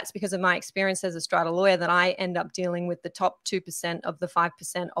suppose that's because of my experience as a strata lawyer that I end up dealing with the top 2% of the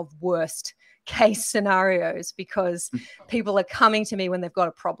 5% of worst case scenarios because people are coming to me when they've got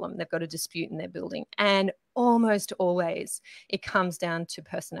a problem, they've got a dispute in their building. And almost always it comes down to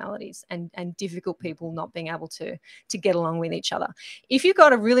personalities and difficult people not being able to get along with each other. If you've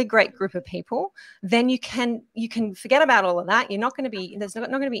got a really great group of people, then you can forget about all of that. You're not going to be, there's not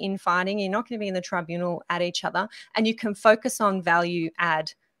going to be infighting. You're not going to be in the tribunal at each other, and you can focus on value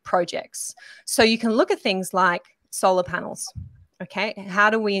add projects. So you can look at things like solar panels. Okay,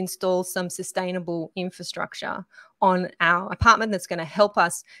 how do we install some sustainable infrastructure on our apartment that's going to help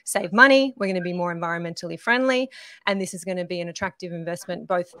us save money? We're going to be more environmentally friendly, and this is going to be an attractive investment,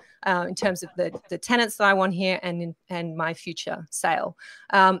 both in terms of the tenants that I want here and my future sale.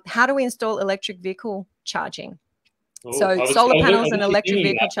 How do we install electric vehicle charging? So solar panels and electric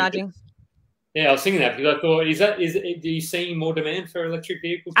vehicle charging. Yeah, I was thinking that because I thought, do you see more demand for electric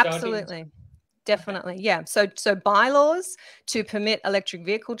vehicle charging? Absolutely. Definitely. Yeah. So bylaws to permit electric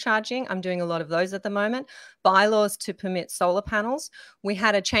vehicle charging. I'm doing a lot of those at the moment. Bylaws to permit solar panels. We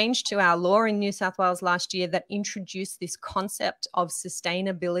had a change to our law in New South Wales last year that introduced this concept of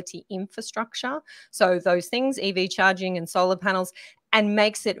sustainability infrastructure. So those things, EV charging and solar panels, and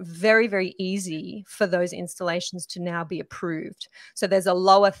makes it very, very easy for those installations to now be approved. So there's a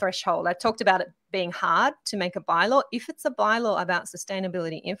lower threshold. I talked about it being hard to make a bylaw. If it's a bylaw about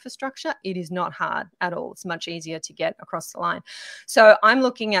sustainability infrastructure, it is not hard at all. It's much easier to get across the line. So I'm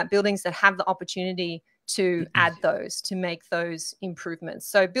looking at buildings that have the opportunity to add those, to make those improvements.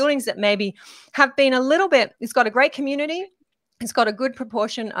 So buildings that maybe have been a little bit, it's got a great community, it's got a good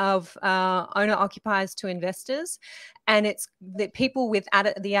proportion of owner-occupiers to investors, and it's the people with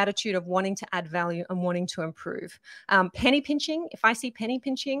the attitude of wanting to add value and wanting to improve. Penny pinching, if I see penny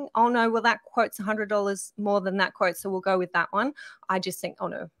pinching, oh no, well that quote's $100 more than that quote, so we'll go with that one. I just think, oh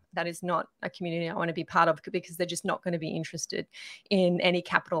no, that is not a community I want to be part of, because they're just not going to be interested in any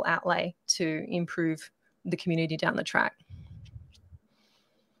capital outlay to improve the community down the track.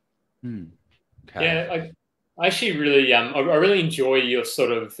 Okay. Yeah, I actually really, I really enjoy your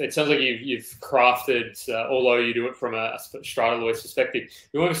sort of, it sounds like you've crafted, although you do it from a Strata lawyer's perspective,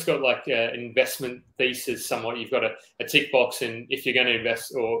 you've almost got like an investment thesis somewhat. You've got a tick box, and if you're going to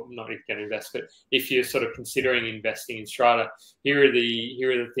invest, or not if you're going to invest, but if you're sort of considering investing in Strata, here are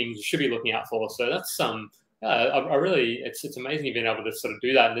the things you should be looking out for. So that's I really, it's amazing you've been able to sort of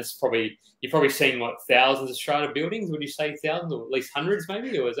do that. And this you've probably seen what, thousands of Strata buildings? Would you say thousands, or at least hundreds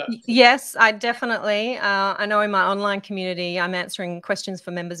maybe, or is that? Yes, I definitely. I know in my online community, I'm answering questions for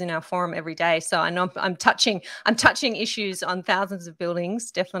members in our forum every day. So I know I'm touching issues on thousands of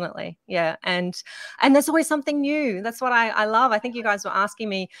buildings, definitely. Yeah, and there's always something new. That's what I love. I think you guys were asking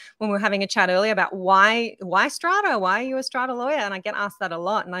me when we were having a chat earlier about why Strata? Why are you a Strata lawyer? And I get asked that a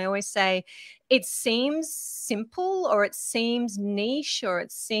lot, and I always say, it seems simple, or it seems niche, or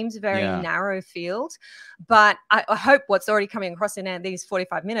it seems very narrow field. But I hope what's already coming across in these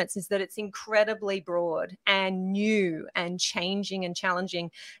 45 minutes is that it's incredibly broad and new and changing and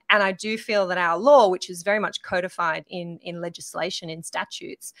challenging. And I do feel that our law, which is very much codified in legislation, in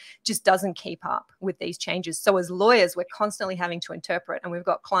statutes, just doesn't keep up with these changes. So as lawyers, we're constantly having to interpret, and we've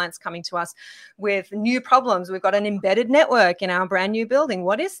got clients coming to us with new problems. We've got an embedded network in our brand new building.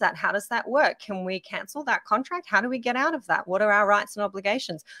 What is that? How does that work? Can we cancel that contract? How do we get out of that? What are our rights and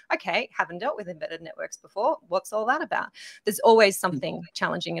obligations? Okay, haven't dealt with embedded networks before. What's all that about? There's always something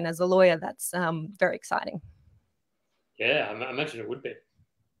challenging, and as a lawyer, that's very exciting. Yeah, I imagine it would be.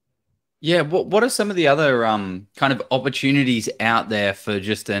 Yeah, what are some of the other kind of opportunities out there for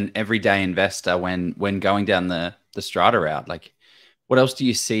just an everyday investor when going down the Strata route? Like, what else do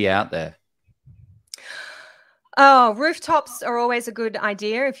you see out there? Oh, rooftops are always a good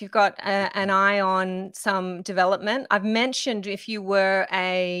idea if you've got an eye on some development. I've mentioned if you were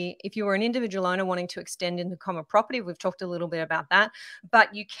an individual owner wanting to extend into common property, we've talked a little bit about that,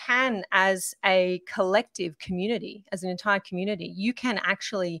 but you can, as a collective community, as an entire community, you can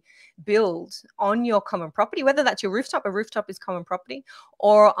actually build on your common property, whether that's your rooftop, a rooftop is common property,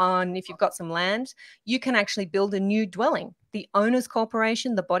 or on, if you've got some land, you can actually build a new dwelling. The owner's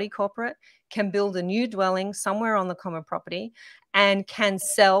corporation, the body corporate, can build a new dwelling somewhere on the common property and can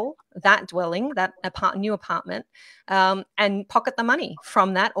sell that dwelling, that new apartment, and pocket the money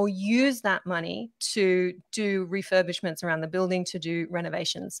from that, or use that money to do refurbishments around the building, to do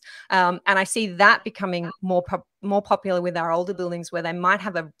renovations. And I see that becoming more popular with our older buildings, where they might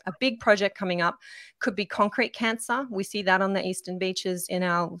have a big project coming up. Could be concrete cancer. We see that on the eastern beaches in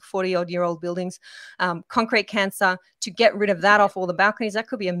our 40-odd-year-old buildings. Concrete cancer, to get rid of that off all the balconies, that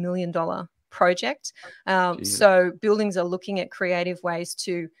could be $1 million project. So buildings are looking at creative ways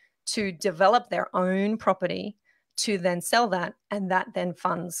to develop their own property, to then sell that, and that then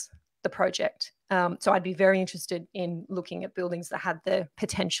funds the project. So I'd be very interested in looking at buildings that had the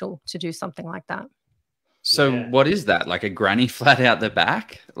potential to do something like that. So what is that? Like a granny flat out the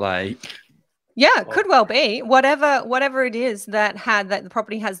back? Like, yeah, it could well be whatever it is that the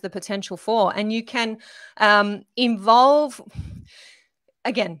property has the potential for, and you can involve.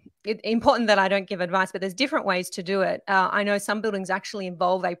 Again, it's important that I don't give advice, but there's different ways to do it. I know some buildings actually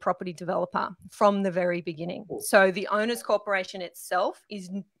involve a property developer from the very beginning. So the owner's corporation itself is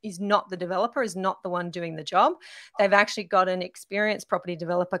not the developer, is not the one doing the job. They've actually got an experienced property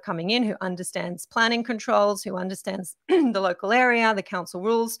developer coming in who understands planning controls, who understands the local area, the council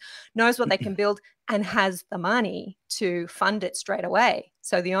rules, knows what they can build, and has the money to fund it straight away.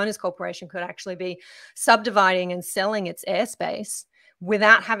 So the owner's corporation could actually be subdividing and selling its airspace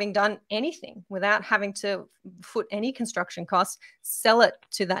without having done anything, without having to foot any construction costs, sell it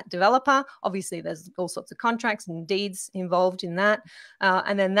to that developer. Obviously, there's all sorts of contracts and deeds involved in that.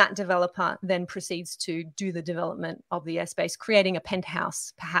 And then that developer then proceeds to do the development of the airspace, creating a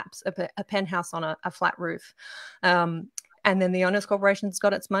penthouse, perhaps a penthouse on a flat roof. And then the owner's corporation's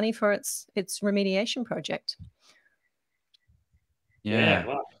got its money for its remediation project. Yeah.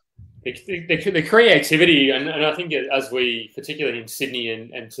 Wow. The creativity, and I think as we, particularly in Sydney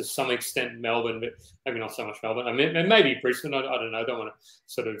and to some extent Melbourne, but maybe not so much Melbourne, I mean, and maybe Brisbane, I don't know, I don't want to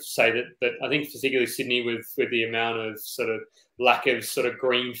sort of say that, but I think particularly Sydney with the amount of sort of lack of sort of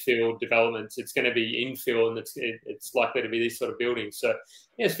greenfield developments, it's going to be infill, and it's likely to be these sort of buildings. So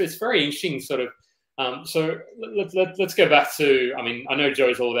yes, it's very interesting sort of. So let's go back to, I mean, I know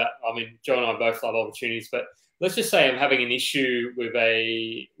Joe's all about, I mean, Joe and I both love opportunities, but let's just say I'm having an issue with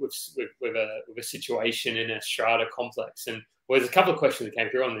a situation in a strata complex, and there's a couple of questions that came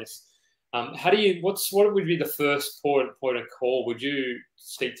through on this. What would be the first point of call? Would you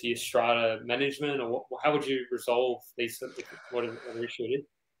speak to your strata management, or how would you resolve these what issue it is?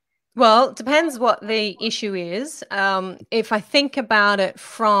 Well, it depends what the issue is. If I think about it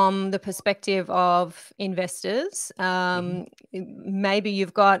from the perspective of investors, maybe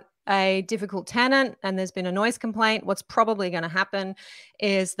you've got a difficult tenant and there's been a noise complaint. What's probably going to happen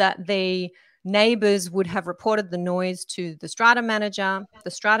is that the neighbors would have reported the noise to the strata manager.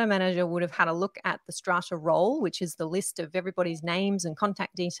 The strata manager would have had a look at the strata roll, which is the list of everybody's names and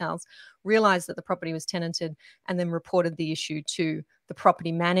contact details, realized that the property was tenanted, and then reported the issue to the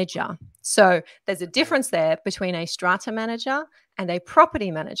property manager. So there's a difference there between a strata manager and a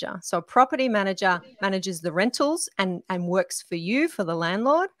property manager. So a property manager manages the rentals and works for you, for the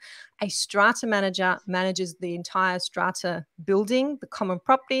landlord. A strata manager manages the entire strata building, the common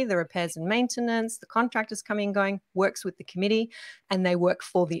property, the repairs and maintenance, the contractors coming and going, works with the committee, and they work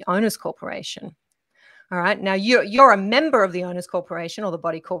for the owner's corporation. All right. Now, you're a member of the owner's corporation or the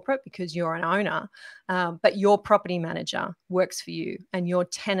body corporate because you're an owner, but your property manager works for you, and your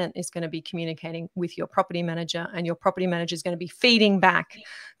tenant is going to be communicating with your property manager, and your property manager is going to be feeding back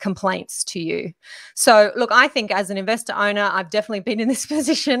complaints to you. So, look, I think as an investor owner, I've definitely been in this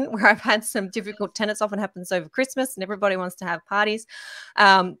position where I've had some difficult tenants. Often happens over Christmas and everybody wants to have parties.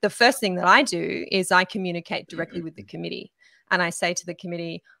 The first thing that I do is I communicate directly with the committee. And I say to the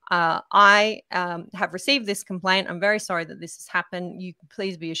committee, I have received this complaint. I'm very sorry that this has happened. You can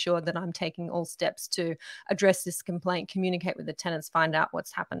please be assured that I'm taking all steps to address this complaint, communicate with the tenants, find out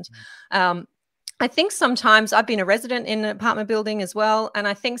what's happened. I think sometimes I've been a resident in an apartment building as well. And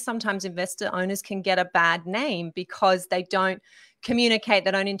I think sometimes investor owners can get a bad name because they don't communicate,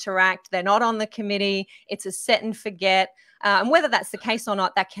 they don't interact, they're not on the committee. It's a set and forget. And whether that's the case or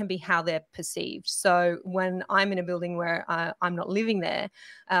not, that can be how they're perceived. So when I'm in a building where I'm not living there,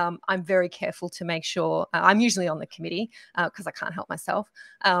 I'm very careful to make sure, I'm usually on the committee because I can't help myself,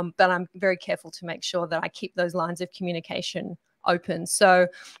 but I'm very careful to make sure that I keep those lines of communication open. So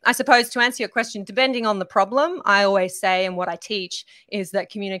I suppose to answer your question, depending on the problem, I always say, and what I teach is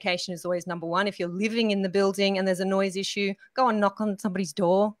that communication is always number one. If you're living in the building and there's a noise issue, go and knock on somebody's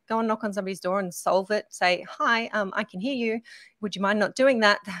door, and solve it. Say, hi, I can hear you. Would you mind not doing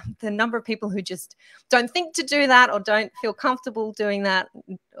that? The number of people who just don't think to do that or don't feel comfortable doing that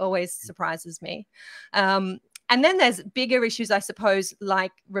always surprises me. And then there's bigger issues, I suppose,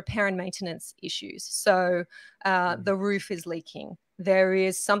 like repair and maintenance issues. So the roof is leaking. There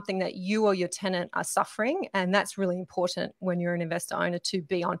is something that you or your tenant are suffering. And that's really important when you're an investor owner to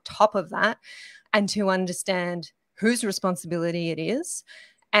be on top of that and to understand whose responsibility it is.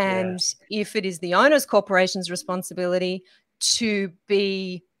 And if it is the owner's corporation's responsibility, to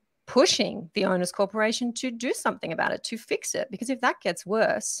be pushing the owner's corporation to do something about it, to fix it. Because if that gets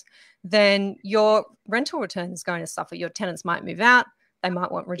worse, then your rental return is going to suffer. Your tenants might move out. They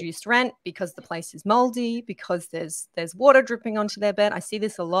might want reduced rent because the place is moldy, because there's water dripping onto their bed. I see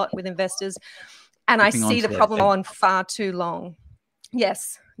this a lot with investors, and I see the problem on far too long.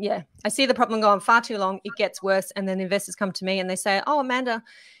 Yes, Yeah, I see the problem going far too long. It gets worse, and then investors come to me and they say, "Oh, Amanda,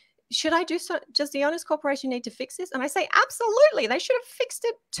 should I do so? Does the owners corporation need to fix this?" And I say, "Absolutely. They should have fixed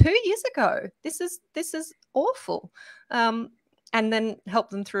it 2 years ago. This is awful," and then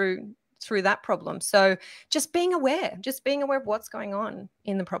help them through that problem. So just being aware of what's going on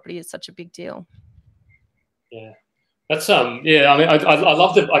in the property is such a big deal. Yeah. That's yeah. I mean, I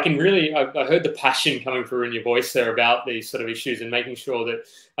love that. I heard the passion coming through in your voice there about these sort of issues and making sure that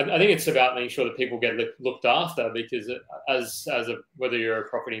I think it's about making sure that people get looked after, because whether you're a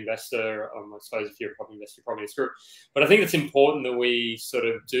property investor, or I suppose if you're a property investor, you're probably in this group, but I think it's important that we sort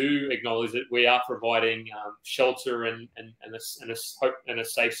of do acknowledge that we are providing shelter and a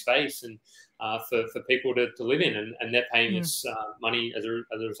safe space and for people to live in, and they're paying us money as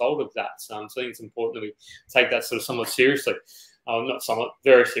a result of that. So I think it's important that we take that sort of somewhat seriously, not somewhat,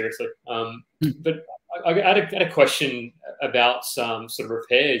 very seriously. But I had a question about some sort of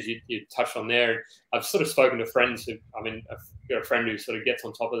repairs you touched on there. I've sort of spoken to friends who, I've got a friend who sort of gets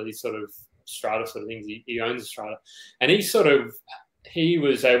on top of these sort of strata sort of things. He owns a strata, and he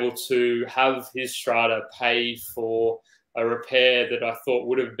was able to have his strata pay for a repair that I thought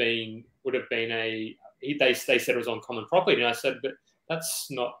would have been they said it was on common property, and I said, but that's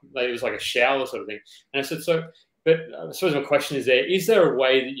not. It was like a shower sort of thing, and I said so. But I suppose my question is there a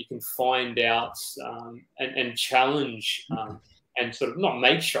way that you can find out and challenge and sort of not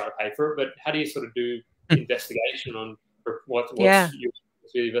make Strata pay for it, but how do you sort of do investigation on what's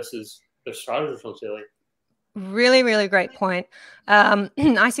really versus the Strata's responsibility? Really, really great point.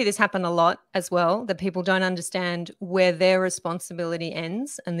 I see this happen a lot as well, that people don't understand where their responsibility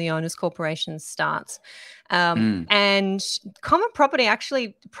ends and the owner's corporation starts. And common property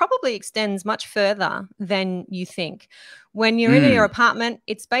actually probably extends much further than you think. When you're in your apartment,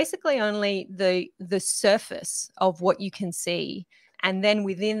 it's basically only the surface of what you can see. And then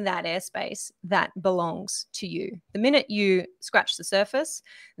within that airspace, that belongs to you. The minute you scratch the surface,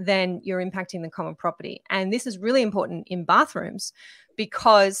 then you're impacting the common property. And this is really important in bathrooms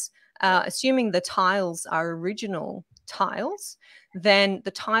because assuming the tiles are original tiles, then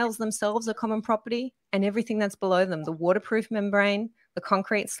the tiles themselves are common property, and everything that's below them, the waterproof membrane, the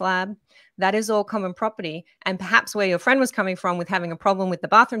concrete slab, that is all common property. And perhaps where your friend was coming from with having a problem with the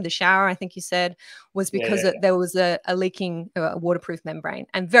bathroom, the shower, I think you said, was because there was a leaking waterproof membrane,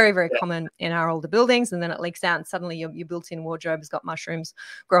 and very, very common in our older buildings. And then it leaks out and suddenly your built-in wardrobe has got mushrooms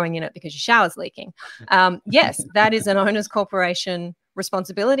growing in it because your shower's leaking. Yes, that is an owner's corporation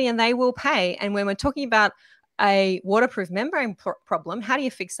responsibility, and they will pay. And when we're talking about a waterproof membrane problem, how do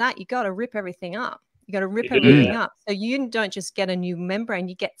you fix that? You got to rip everything up. You got to rip everything up. So you don't just get a new membrane,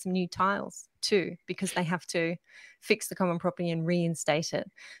 you get some new tiles too, because they have to fix the common property and reinstate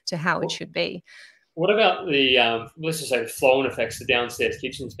it to how it should be. What about the, let's just say the flow-on effects, the downstairs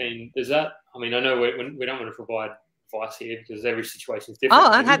kitchen's been, does that, I mean, I know we don't want to provide advice here because every situation is different.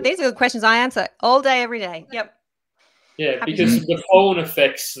 Oh, these are the questions I answer all day, every day. Yep. Yeah, happy because the flow-on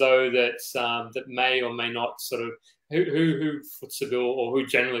effects, though, that may or may not sort of, who foots the bill, or who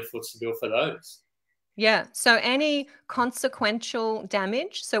generally foots the bill for those? Yeah. So any consequential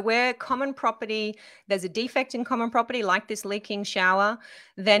damage. So where common property, there's a defect in common property, like this leaking shower,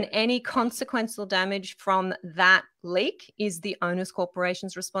 then any consequential damage from that leak is the owner's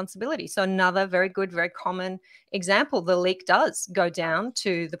corporation's responsibility. So another very good, very common example, the leak does go down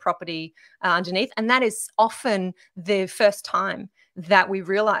to the property underneath. And that is often the first time that we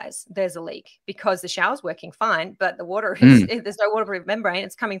realize there's a leak, because the shower's working fine, but the water is, there's no waterproof membrane.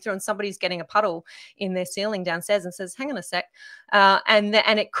 It's coming through and somebody's getting a puddle in their ceiling downstairs and says, hang on a sec. And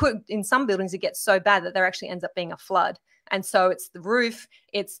it could, in some buildings, it gets so bad that there actually ends up being a flood. And so it's the roof,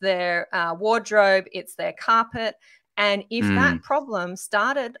 it's their wardrobe, it's their carpet. And if that problem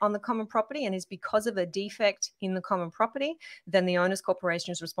started on the common property and is because of a defect in the common property, then the owner's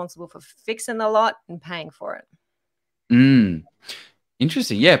corporation is responsible for fixing the lot and paying for it.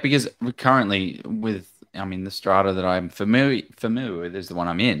 Interesting. Yeah, because currently with, the strata that I'm familiar with is the one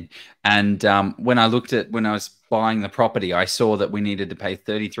I'm in. And when I was buying the property, I saw that we needed to pay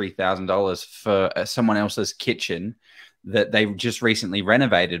 $33,000 for someone else's kitchen that they just recently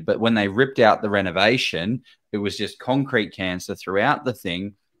renovated. But when they ripped out the renovation, it was just concrete canister throughout the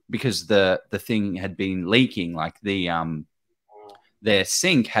thing because the thing had been leaking, like their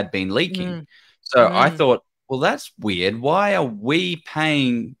sink had been leaking. So I thought, well, that's weird. Why are we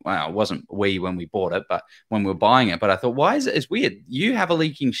paying? Well, it wasn't we when we bought it, but when we were buying it. But I thought, why is it? It's weird. You have a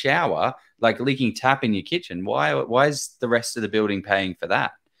leaking shower, like a leaking tap in your kitchen. Why is the rest of the building paying for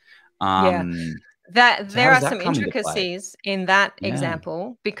that? Yeah. That So there how are does that some come into play? intricacies in that Yeah.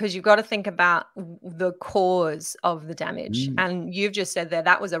 example, because you've got to think about the cause of the damage. And you've just said there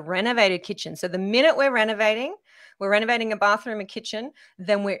that was a renovated kitchen. So the minute we're renovating a bathroom and kitchen,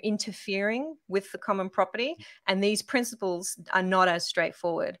 then we're interfering with the common property. And these principles are not as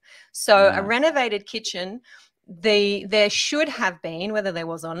straightforward. So a renovated kitchen, there should have been, whether there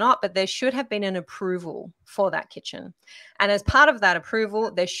was or not, but there should have been an approval for that kitchen. And as part of that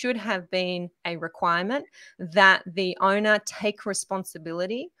approval, there should have been a requirement that the owner take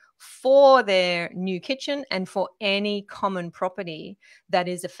responsibility for their new kitchen and for any common property that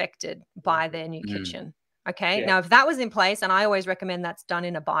is affected by their new kitchen. Okay. Yeah. Now, if that was in place, and I always recommend that's done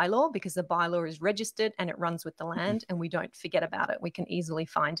in a bylaw, because the bylaw is registered and it runs with the land and we don't forget about it. We can easily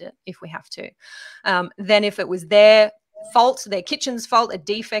find it if we have to. Then if it was their fault, their kitchen's fault, a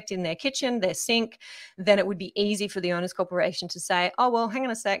defect in their kitchen, their sink, then it would be easy for the owners corporation to say, oh, well, hang on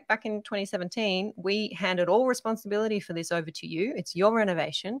a sec, back in 2017, we handed all responsibility for this over to you. It's your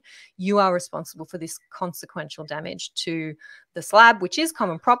renovation. You are responsible for this consequential damage to the slab, which is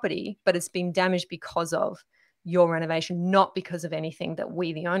common property, but it's been damaged because of your renovation, not because of anything that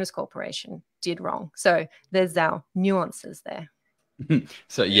we, the owners corporation, did wrong. So there's our nuances there.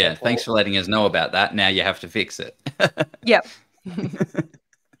 So yeah, thanks for letting us know about that. Now you have to fix it. Yep.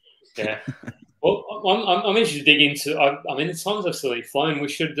 Yeah. Well, I'm interested to dig into. I mean, it's time's absolutely flown. We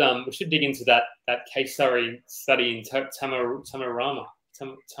should dig into that case study in Tamarama.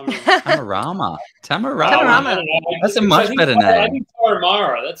 Tamarama. That's a I much think better I name. think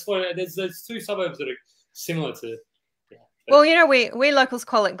Taramara. That's what. There's two suburbs that are similar to. Yeah, well, you know, we locals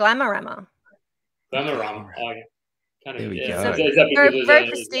call it Glamorama. Glamorama. Oh, yeah. Kind of, There we yeah. go. So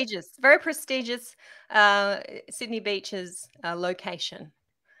Very prestigious Sydney Beach's location.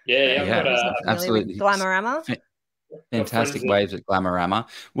 Yeah, Yeah, absolutely. Glamorama. Fantastic waves at Glamorama.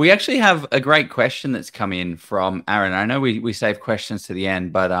 We actually have a great question that's come in from Aaron. I know we save questions to the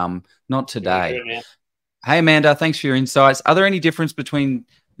end, but not today. Hey, Amanda, thanks for your insights. Are there any difference between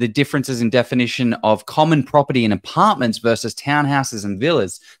the differences in definition of common property in apartments versus townhouses and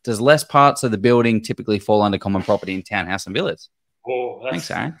villas? Does less parts of the building typically fall under common property in townhouse and villas? Oh, thanks,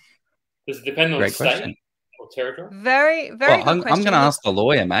 Aaron. Does it depend on great state question. or territory? Very good question. I'm going to ask the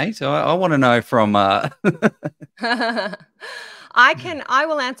lawyer, mate. So I want to know from. I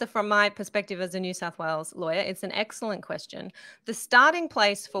will answer from my perspective as a New South Wales lawyer. It's an excellent question. The starting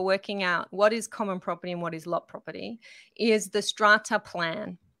place for working out what is common property and what is lot property is the Strata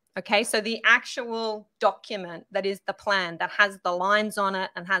plan. Okay, so the actual document that is the plan that has the lines on it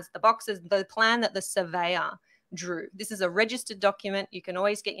and has the boxes, the plan that the surveyor drew. This is a registered document. You can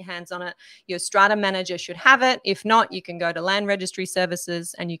always get your hands on it. Your strata manager should have it. If not, you can go to Land Registry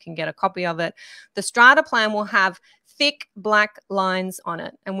Services and you can get a copy of it. The strata plan will have thick black lines on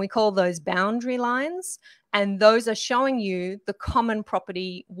it, and we call those boundary lines. And those are showing you the common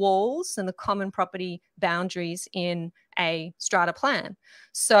property walls and the common property boundaries in a strata plan.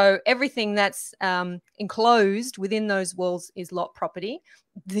 So everything that's enclosed within those walls is lot property.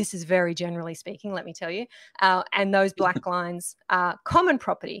 This is very generally speaking, let me tell you. And those black lines are common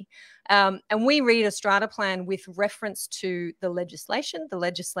property. And we read a strata plan with reference to the legislation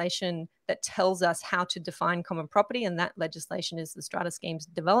that tells us how to define common property. And that legislation is the Strata Schemes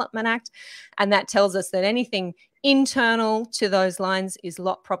Development Act. And that tells us that anything internal to those lines is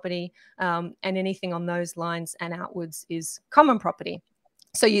lot property, and anything on those lines and outwards is common property.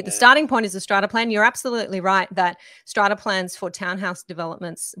 So the starting point is the strata plan. You're absolutely right that strata plans for townhouse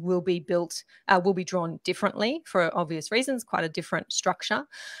developments will be drawn differently for obvious reasons, quite a different structure.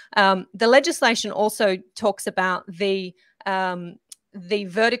 The legislation also talks about the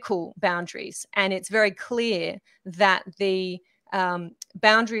vertical boundaries, and it's very clear that the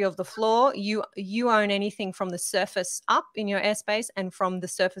boundary of the floor, you own anything from the surface up in your airspace and from the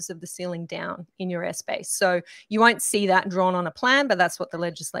surface of the ceiling down in your airspace. So you won't see that drawn on a plan, but that's what the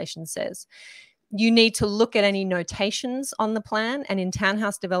legislation says. You need to look at any notations on the plan. And in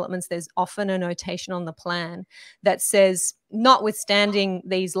townhouse developments, there's often a notation on the plan that says, notwithstanding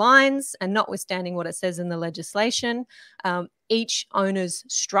these lines and notwithstanding what it says in the legislation, each owner's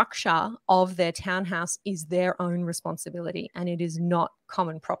structure of their townhouse is their own responsibility and it is not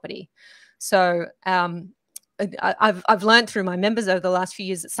common property. So I've learned through my members over the last few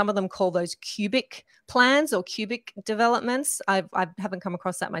years that some of them call those cubic plans or cubic developments. I haven't come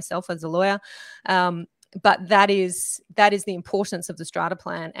across that myself as a lawyer, but that is the importance of the strata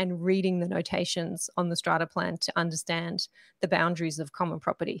plan and reading the notations on the strata plan to understand the boundaries of common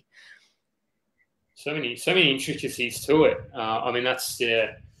property. So many intricacies to it. I mean, that's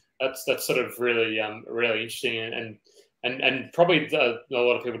sort of really interesting, and And probably a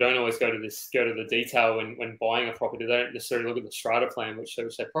lot of people don't always go to the detail when buying a property. They don't necessarily look at the strata plan, which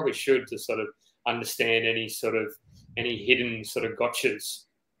they probably should, to sort of understand any hidden sort of gotchas.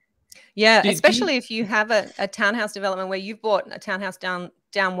 Yeah, especially if you have a townhouse development where you've bought a townhouse down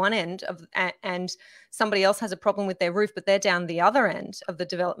one end of, and somebody else has a problem with their roof, but they're down the other end of the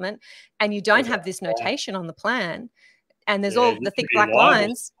development, and you don't have this notation on the plan, and there's all the thick black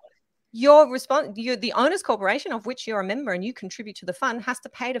lines. You're the owner's corporation, of which you're a member and you contribute to the fund, has to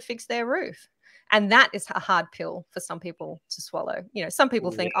pay to fix their roof. And that is a hard pill for some people to swallow. You know, some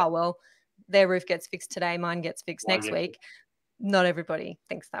people think, oh, well, their roof gets fixed today, mine gets fixed next week. Not everybody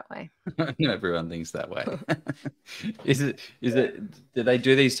thinks that way. Not everyone thinks that way. Do they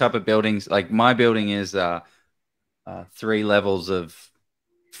do these type of buildings? Like my building is 3 levels of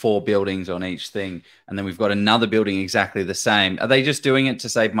 4 buildings on each thing, and then we've got another building exactly the same. Are they just doing it to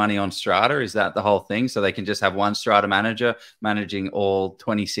save money on strata? Is that the whole thing? So they can just have one strata manager managing all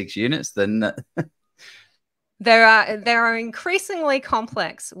 26 units? Then there are increasingly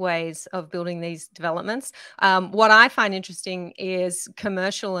complex ways of building these developments. What I find interesting is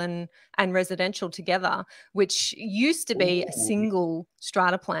commercial and residential together, which used to be a single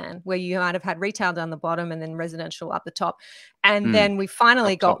strata plan where you might have had retail down the bottom and then residential up the top. And then we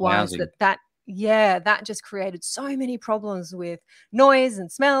finally got ones that just created so many problems with noise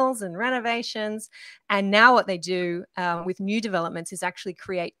and smells and renovations. And now what they do with new developments is actually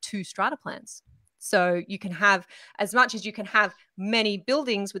create 2 strata plans. So you can have, as much as you can have many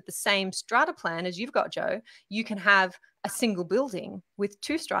buildings with the same strata plan as you've got, Joe, you can have a single building with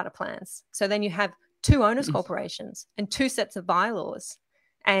 2 strata plans. So then you have 2 owners corporations and 2 sets of bylaws.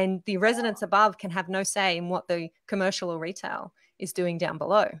 And the residents above can have no say in what the commercial or retail is doing down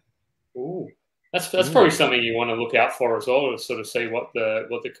below. Ooh. That's probably something you want to look out for as well, to sort of see what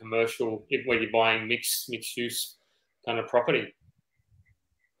the commercial, where you're buying mixed use kind of property.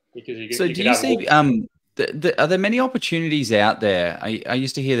 Because do you see? Are there many opportunities out there? I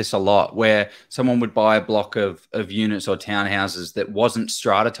used to hear this a lot, where someone would buy a block of units or townhouses that wasn't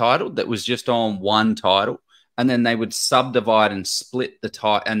strata titled, that was just on one title, and then they would subdivide and split the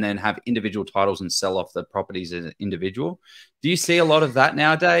title, and then have individual titles and sell off the properties as an individual. Do you see a lot of that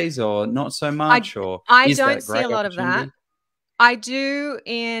nowadays, or not so much? I don't see a lot of that. I do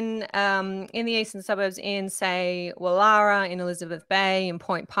in the eastern suburbs, in say Wallara, in Elizabeth Bay, in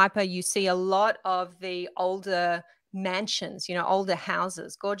Point Piper. You see a lot of the older mansions, you know, older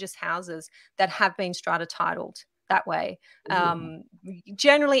houses, gorgeous houses that have been strata titled that way.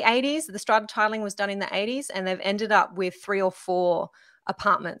 Generally 80s, the strata titling was done in the 80s, and they've ended up with 3 or 4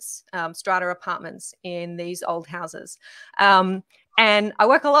 apartments, strata apartments in these old houses. And I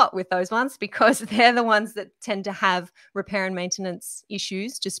work a lot with those ones because they're the ones that tend to have repair and maintenance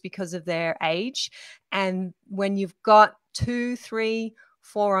issues just because of their age. And when you've got 2, 3,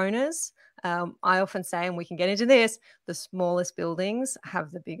 4 owners, I often say, and we can get into this, the smallest buildings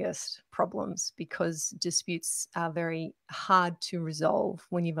have the biggest problems because disputes are very hard to resolve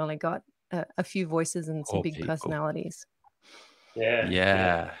when you've only got a few voices and some big personalities.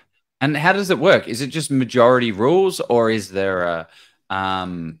 Yeah. And how does it work? Is it just majority rules, or is there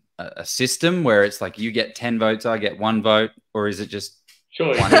a system where it's like you get 10 votes, I get 1 vote, or is it just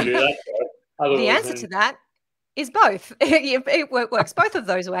sure you can do that? The answer to that is both. It works both of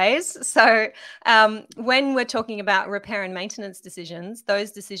those ways. So when we're talking about repair and maintenance decisions, those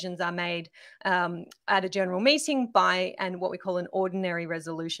decisions are made at a general meeting by what we call an ordinary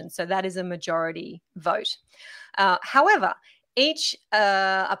resolution. So that is a majority vote. However, each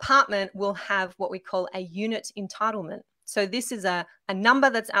apartment will have what we call a unit entitlement. So this is a number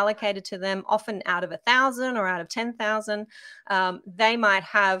that's allocated to them, often out of 1,000 or out of 10,000. They might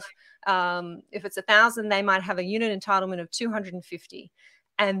have, if it's 1,000, they might have a unit entitlement of 250.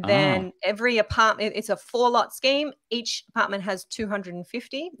 And then every apartment, it's a 4-lot scheme. Each apartment has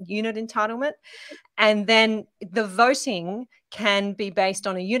 250 unit entitlement. And then the voting can be based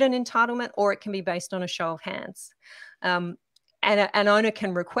on a unit entitlement, or it can be based on a show of hands. And an owner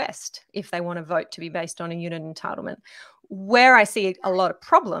can request if they want to vote to be based on a unit entitlement. Where I see a lot of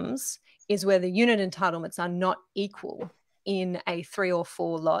problems is where the unit entitlements are not equal in a 3 or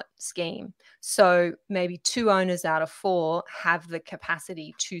 4 lot scheme. So maybe 2 owners out of 4 have the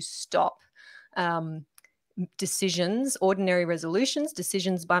capacity to stop decisions, ordinary resolutions,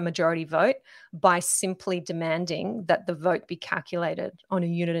 decisions by majority vote, by simply demanding that the vote be calculated on a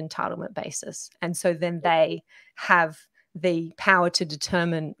unit entitlement basis. And so then they have the power to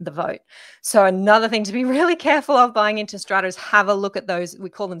determine the vote. So another thing to be really careful of buying into strata is have a look at those. We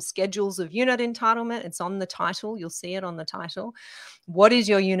call them schedules of unit entitlement. It's on the title. You'll see it on the title. What is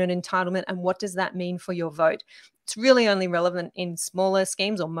your unit entitlement and what does that mean for your vote? It's really only relevant in smaller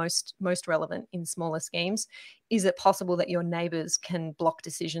schemes, or most relevant in smaller schemes. Is it possible that your neighbours can block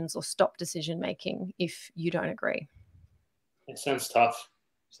decisions or stop decision making if you don't agree? It sounds tough.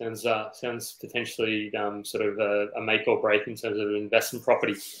 Sounds potentially sort of a make or break in terms of an investment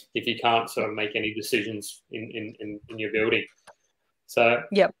property if you can't sort of make any decisions in your building. So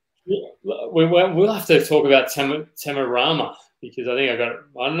yep, we'll have to talk about Tamarama, because I think I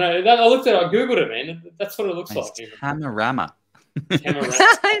don't know. I Googled it, man. That's what it looks like. Tamarama.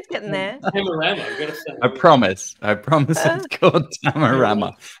 It's getting there. Tamarama. You've got to say. I promise it's called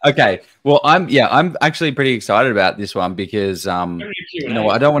Tamarama. Okay. Well, I'm actually pretty excited about this one because I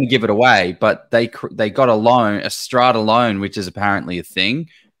don't want to give it away, but they got a strata loan, which is apparently a thing,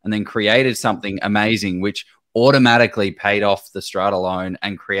 and then created something amazing, which automatically paid off the strata loan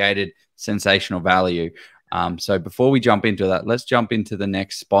and created sensational value. So before we jump into that, let's jump into the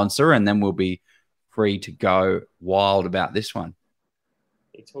next sponsor, and then we'll be free to go wild about this one.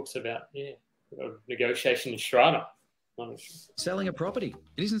 He talks about negotiation in strata. Selling a property.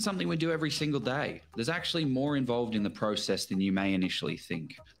 It isn't something we do every single day. There's actually more involved in the process than you may initially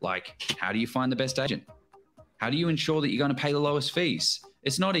think. Like, how do you find the best agent? How do you ensure that you're going to pay the lowest fees?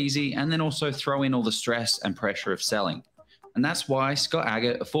 It's not easy, and then also throw in all the stress and pressure of selling. And that's why Scott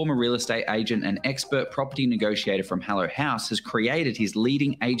Agate, a former real estate agent and expert property negotiator from Hello House, has created his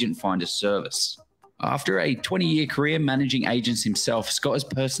leading agent finder service. After a 20-year career managing agents himself, Scott has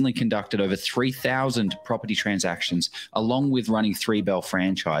personally conducted over 3,000 property transactions, along with running 3 Bell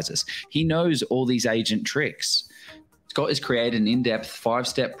franchises. He knows all these agent tricks. Scott has created an in-depth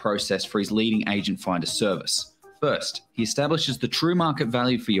 5-step process for his leading agent finder service. First, he establishes the true market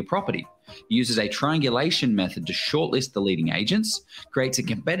value for your property. He uses a triangulation method to shortlist the leading agents, creates a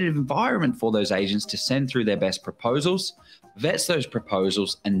competitive environment for those agents to send through their best proposals, vets those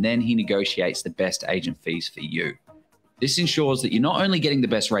proposals, and then he negotiates the best agent fees for you. This ensures that you're not only getting the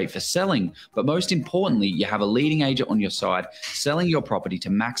best rate for selling, but most importantly, you have a leading agent on your side selling your property to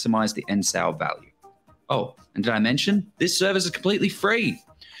maximize the end sale value. Oh, and did I mention this service is completely free?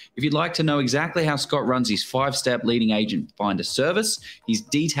 If you'd like to know exactly how Scott runs his 5-step leading agent finder service, he's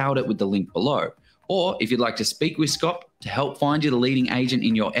detailed it with the link below. Or if you'd like to speak with Scott to help find you the leading agent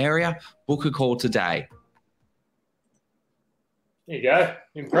in your area, book a call today. There you go.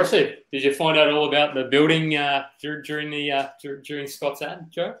 Impressive. Did you find out all about the building during Scott's ad,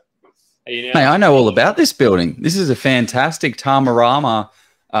 Joe? Hey, I know all about this building. This is a fantastic Tamarama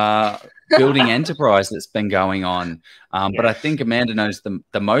building enterprise that's been going on. But I think Amanda knows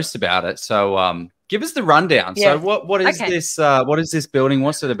the most about it. So give us the rundown. Yeah. So what is this? What is this building?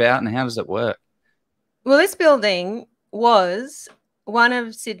 What's it about, and how does it work? Well, this building was one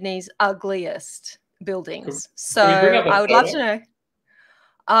of Sydney's ugliest buildings. So I would love to know.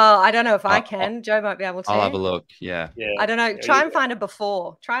 I don't know if I can. Joe might be able to. I'll have a look. Yeah. I don't know. Try and find a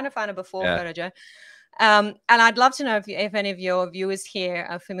before. Trying to find a before photo, Joe. And I'd love to know if any of your viewers here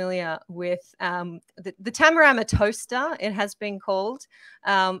are familiar with the Tamarama toaster. It has been called.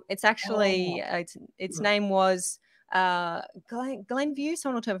 It's actually its name was Glenview.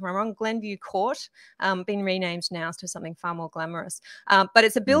 Someone will tell me if I'm wrong. Glenview Court, been renamed now to something far more glamorous. But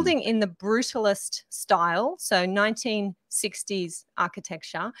it's a building in the brutalist style, so 1960s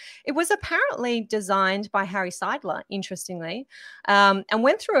architecture. It was apparently designed by Harry Seidler, interestingly, and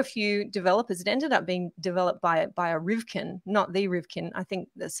went through a few developers. It ended up being developed by a Rivkin, not the Rivkin, I think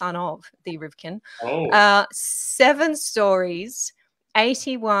the son of the Rivkin. 7 stories,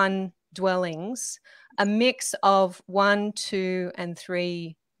 81 dwellings, a mix of 1, 2, and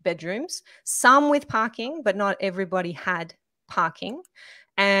 3 bedrooms, some with parking, but not everybody had parking,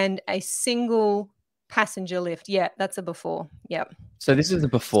 and a single passenger lift. Yeah, that's a before. Yep. So this is the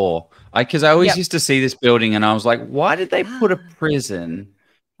before. Because I always used to see this building and I was like, why did they put a prison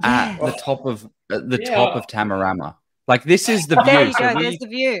at the top of top of Tamarama? Like, this is the view. There you go. There's the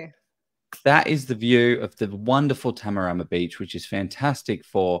view. That is the view of the wonderful Tamarama Beach, which is fantastic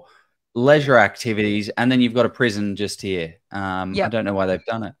for leisure activities, and then you've got a prison just here. I don't know why they've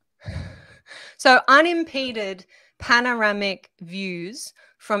done it. So unimpeded panoramic views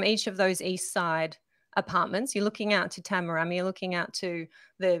from each of those east side apartments. You're looking out to Tamarama, you're looking out to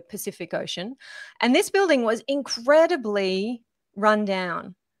the Pacific Ocean, and this building was incredibly run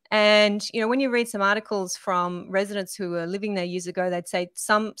down. And when you read some articles from residents who were living there years ago, they'd say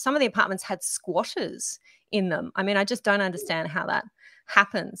some of the apartments had squatters in them. I mean, I just don't understand how that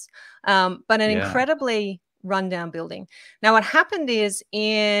happens. But an incredibly rundown building. Now, what happened is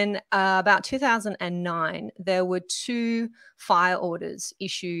in about 2009, there were 2 fire orders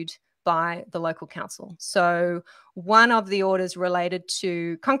issued by the local council. So one of the orders related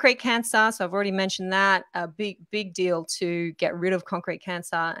to concrete cancer. So I've already mentioned that, a big deal to get rid of concrete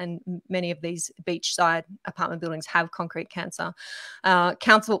cancer. And many of these beachside apartment buildings have concrete cancer.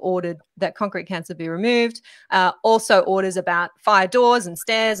 Council ordered that concrete cancer be removed. Also orders about fire doors and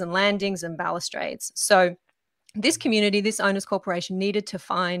stairs and landings and balustrades. So this community, this owners corporation, needed to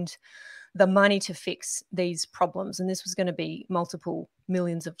find the money to fix these problems. And this was going to be multiple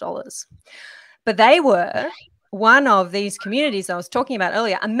millions of dollars. But they were one of these communities I was talking about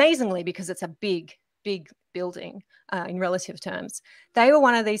earlier, amazingly, because it's a big building in relative terms. They were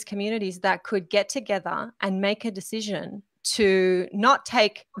one of these communities that could get together and make a decision to not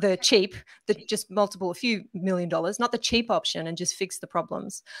take the cheap, just a few million dollars, not the cheap option and just fix the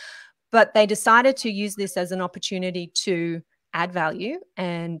problems. But they decided to use this as an opportunity to add value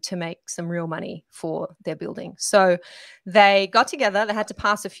and to make some real money for their building. So they got together, they had to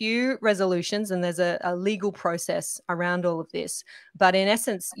pass a few resolutions, and there's a legal process around all of this. But in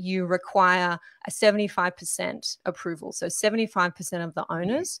essence, you require a 75% approval. So 75% of the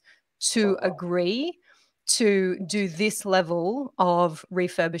owners to agree to do this level of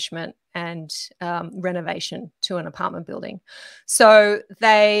refurbishment and renovation to an apartment building. So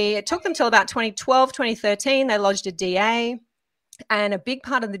it took them till about 2012, 2013. They lodged a DA. And a big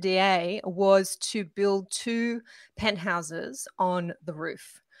part of the DA was to build 2 penthouses on the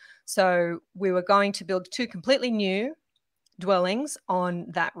roof. So we were going to build 2 completely new dwellings on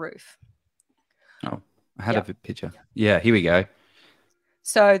that roof. Oh, I had a picture. Yeah, here we go.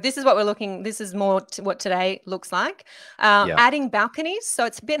 So this is what we're looking, this is more what today looks like. Adding balconies. So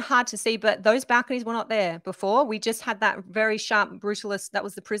it's a bit hard to see, but those balconies were not there before. We just had that very sharp brutalist, that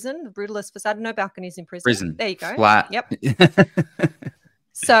was the prison, the brutalist facade. No balconies in prison. There you go. Flat. Yep.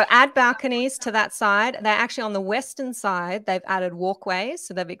 So add balconies to that side. They're actually on the western side. They've added walkways.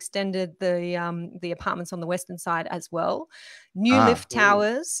 So they've extended the apartments on the western side as well. New lift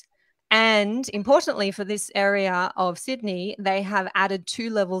towers. And importantly, for this area of Sydney, they have added 2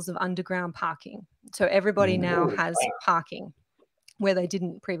 levels of underground parking. So everybody now has parking where they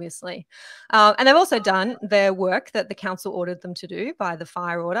didn't previously. And they've also done their work that the council ordered them to do by the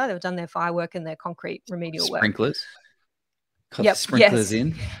fire order. They've done their fire work and their concrete remedial work. Sprinklers. Got sprinklers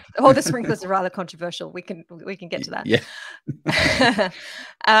in. Oh, the sprinklers are rather controversial. We can get to that.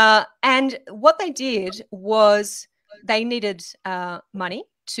 Yeah. And what they did was they needed money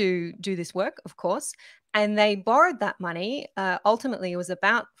to do this work, of course, and they borrowed that money. Ultimately, it was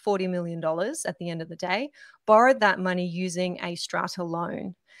about $40 million at the end of the day, borrowed that money using a Strata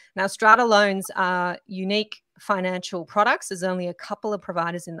loan. Now, Strata loans are unique financial products. There's only a couple of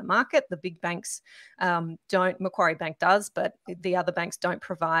providers in the market. The big banks don't. Macquarie Bank does, but the other banks don't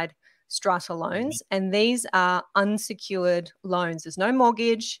provide Strata loans. And these are unsecured loans. There's no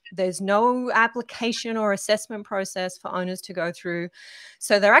mortgage. There's no application or assessment process for owners to go through.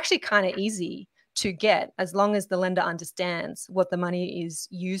 So they're actually kind of easy to get as long as the lender understands what the money is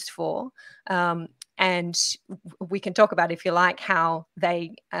used for. And we can talk about, if you like, how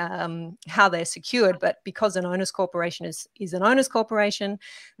they're secured. But because an owners corporation is an owners corporation,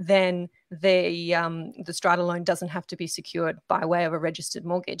 then the Strata loan doesn't have to be secured by way of a registered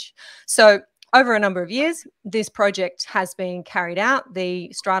mortgage. So over a number of years, this project has been carried out.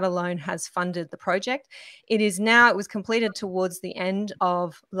 The Strata loan has funded the project. It was completed towards the end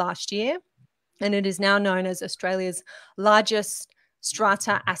of last year, and it is now known as Australia's largest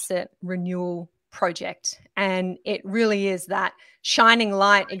Strata asset renewal project. And it really is that shining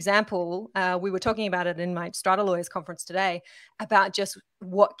light example. We were talking about it in my Strata Lawyers conference today about just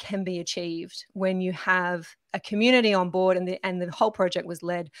what can be achieved when you have a community on board, and the whole project was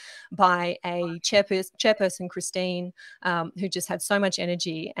led by a chairperson, Christine, who just had so much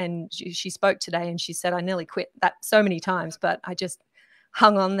energy. And she spoke today and she said, I nearly quit that so many times, but I just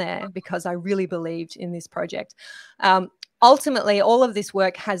hung on there because I really believed in this project. Ultimately, all of this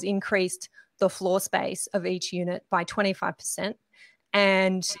work has increased the floor space of each unit by 25%.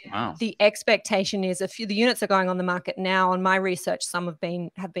 And the expectation is the units are going on the market now. On my research, some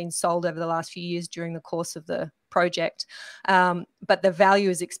have been sold over the last few years during the course of the project. But the value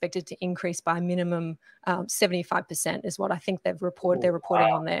is expected to increase by a minimum 75% is what I think they're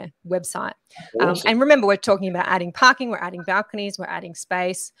reporting on their website. Awesome. And remember, we're talking about adding parking, we're adding balconies, we're adding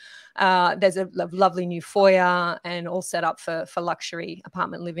space. There's a lovely new foyer and all set up for luxury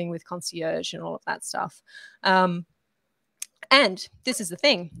apartment living with concierge and all of that stuff. And this is the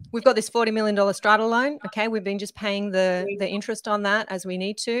thing. We've got this $40 million strata loan. Okay. We've been just paying the interest on that as we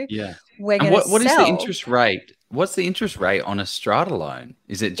need to. Yeah. We're going to what is the interest rate? What's the interest rate on a strata loan?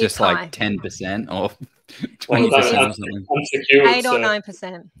 Is it just like 10% or 20% or something? Unsecured, 8 or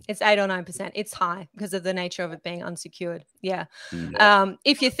 9%. It's 8 or 9%. It's high because of the nature of it being unsecured. Yeah.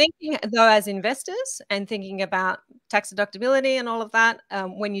 If you're thinking, though, as investors and thinking about tax deductibility and all of that,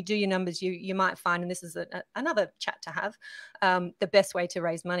 when you do your numbers, you might find, and this is another chat to have, the best way to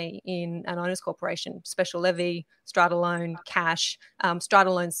raise money in an owner's corporation: special levy, strata loan, cash.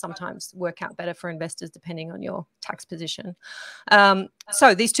 Strata loans sometimes work out better for investors depending on your tax position.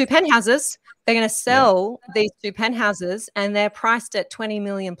 So these 2 penthouses, they're going to sell these 2 penthouses, and they're priced at 20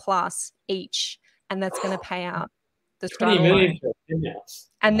 million plus each, and that's going to pay out the strata loan.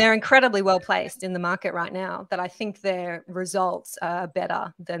 And they're incredibly well placed in the market right now, that I think their results are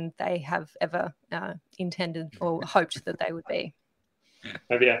better than they have ever intended or hoped that they would be.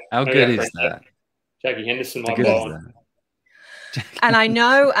 How good is that? Jackie Henderson might buy one. And I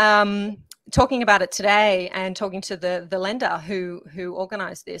know, talking about it today and talking to the lender who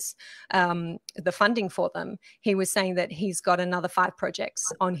organized this, the funding for them, he was saying that he's got another 5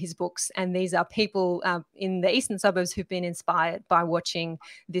 projects on his books. And these are people in the eastern suburbs who've been inspired by watching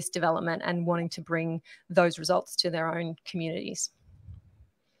this development and wanting to bring those results to their own communities.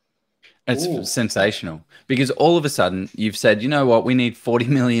 It's sensational, because all of a sudden you've said, you know what, we need $40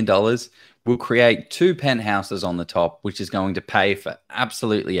 million. We'll create 2 penthouses on the top, which is going to pay for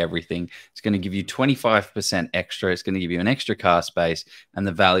absolutely everything. It's going to give you 25% extra. It's going to give you an extra car space, and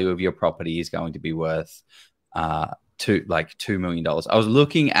the value of your property is going to be worth $2 million. I was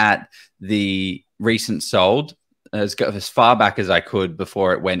looking at the recent sold as far back as I could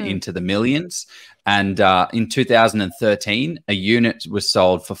before it went into the millions. And in 2013, a unit was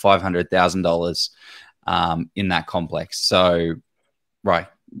sold for $500,000 in that complex. So, right.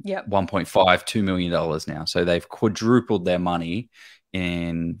 Yep. $1.5–2 million now. So they've quadrupled their money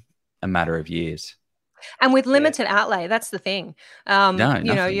in a matter of years. And with limited outlay, that's the thing.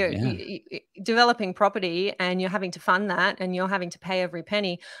 You're developing property and you're having to fund that, and you're having to pay every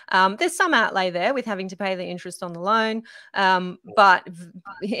penny. There's some outlay there with having to pay the interest on the loan. But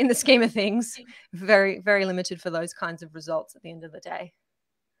in the scheme of things, very, very limited for those kinds of results at the end of the day.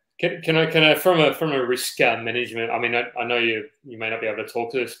 Can I from a risk management? I mean, I know you may not be able to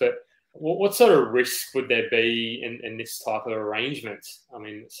talk to this, but what sort of risk would there be in this type of arrangement?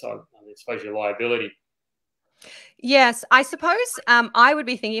 I suppose your liability. Yes, I suppose I would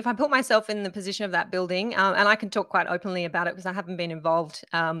be thinking, if I put myself in the position of that building, and I can talk quite openly about it because I haven't been involved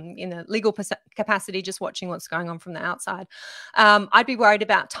in a legal capacity, just watching what's going on from the outside. I'd be worried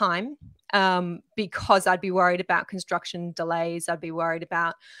about time. Because I'd be worried about construction delays. I'd be worried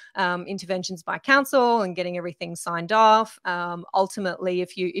about interventions by council and getting everything signed off. Ultimately,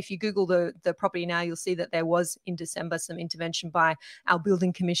 if you Google the property now, you'll see that there was in December some intervention by our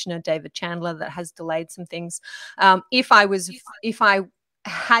building commissioner, David Chandler, that has delayed some things. If I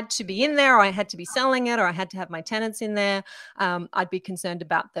had to be in there, or I had to be selling it, or I had to have my tenants in there, I'd be concerned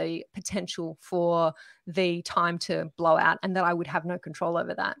about the potential for the time to blow out, and that I would have no control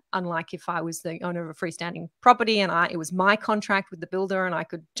over that. Unlike if I was the owner of a freestanding property and it was my contract with the builder and I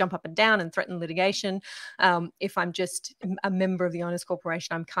could jump up and down and threaten litigation. If I'm just a member of the owners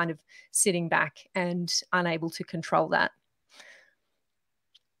corporation, I'm kind of sitting back and unable to control that.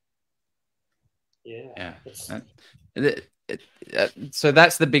 Yeah. So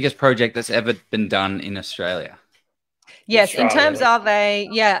that's the biggest project that's ever been done in Australia. Yes, in terms of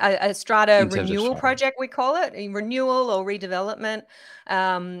a strata renewal project, we call it a renewal or redevelopment.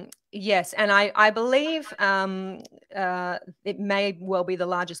 Yes, and I believe it may well be the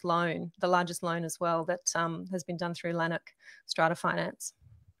largest loan as well that has been done through Lanark Strata Finance.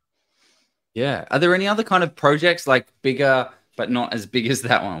 Yeah. Are there any other kind of projects, like bigger but not as big as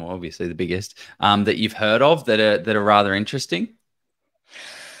that one, well, obviously the biggest, that you've heard of that are rather interesting?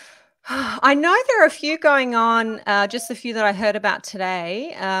 I know there are a few going on, just a few that I heard about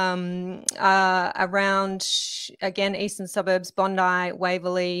today, around, again, eastern suburbs, Bondi,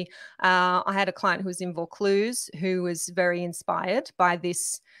 Waverley. I had a client who was in Vaucluse who was very inspired by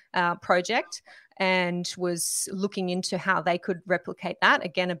this project and was looking into how they could replicate that.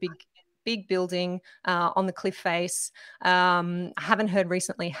 Again, a big building on the cliff face. I haven't heard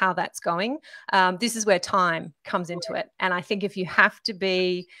recently how that's going. This is where time comes into it. And I think if you have to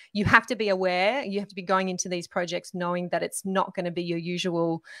be aware, you have to be going into these projects knowing that it's not going to be your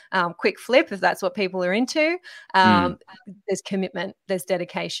usual quick flip, if that's what people are into. There's commitment, there's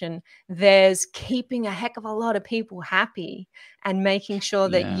dedication, there's keeping a heck of a lot of people happy and making sure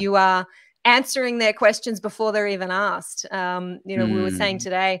that you are answering their questions before they're even asked. We were saying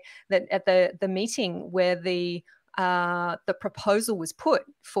today that at the meeting where the proposal was put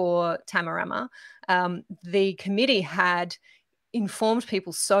for Tamarama, the committee had informed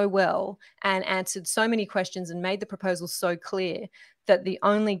people so well and answered so many questions and made the proposal so clear that the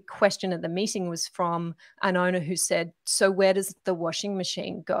only question at the meeting was from an owner who said, "So where does the washing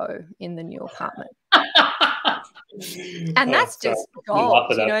machine go in the new apartment?" And that's just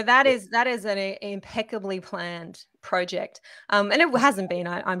gold. That is an impeccably planned project. And it hasn't been,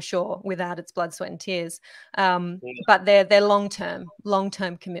 I'm sure, without its blood, sweat and tears. But they're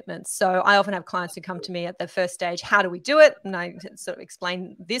long-term commitments. So I often have clients who come to me at the first stage, how do we do it? And I sort of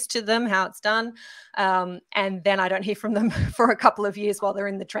explain this to them, how it's done. And then I don't hear from them for a couple of years while they're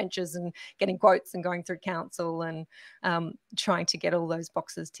in the trenches and getting quotes and going through council and trying to get all those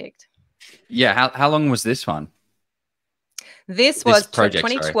boxes ticked. Yeah. How long was this one? This was project,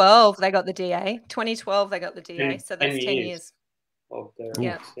 2012. Sorry. They got the DA. 2012, they got the DA. So that's 10 years.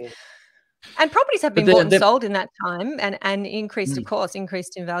 Yeah. And properties have been bought and sold in that time and increased, of course,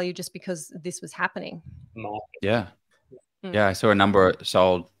 increased in value just because this was happening. Yeah. Yeah. I saw a number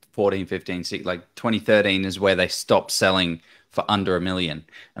sold 14, 15, 16, like 2013 is where they stopped selling for under $1 million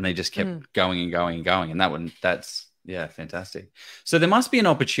and they just kept going and going and going. And that's fantastic. So there must be an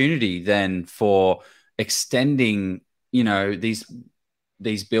opportunity then for extending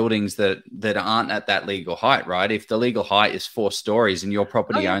these buildings that aren't at that legal height, right? If the legal height is 4 stories and your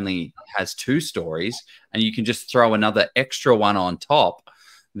property only has 2 stories and you can just throw another extra one on top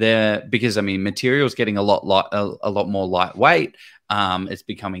there, because I mean, materials getting a lot more lightweight. It's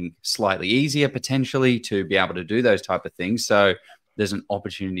becoming slightly easier potentially to be able to do those type of things. So there's an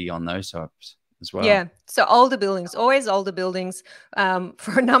opportunity on those types as well. Yeah. So older buildings, always older buildings,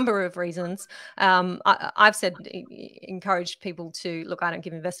 for a number of reasons. I've said, encouraged people to look. I don't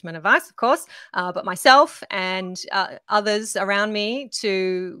give investment advice, of course, but myself and others around me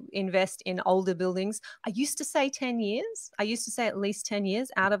to invest in older buildings. I used to say 10 years. I used to say at least 10 years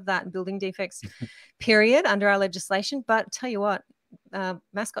out of that building defects period under our legislation. But tell you what,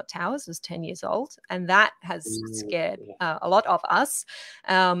 Mascot Towers was 10 years old, and that has scared a lot of us.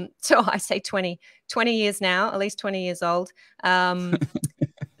 So I say 20 years now, at least 20 years old. And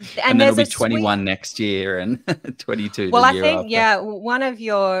then it'll be 21 next year and 22 well, the year I think, after. yeah, one of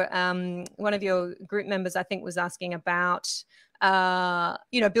your group members, I think, was asking about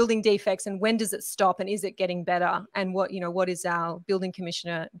building defects and when does it stop and is it getting better, and what is our building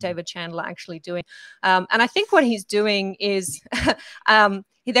commissioner David Chandler actually doing? And I think what he's doing is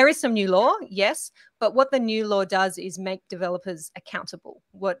there is some new law, yes, but what the new law does is make developers accountable.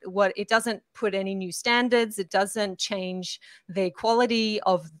 What it doesn't put any new standards, it doesn't change the quality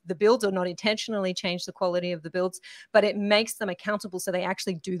of the builds, or not intentionally change the quality of the builds, but it makes them accountable so they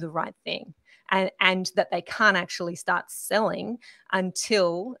actually do the right thing. And that they can't actually start selling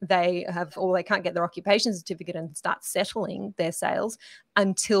until they have, or they can't get their occupation certificate and start settling their sales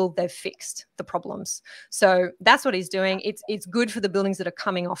until they've fixed the problems. So that's what he's doing. It's good for the buildings that are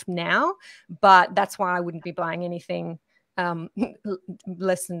coming off now, but that's why I wouldn't be buying anything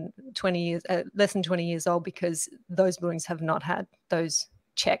less than 20 years old, because those buildings have not had those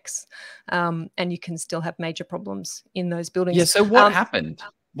checks, and you can still have major problems in those buildings. Yeah. So what happened?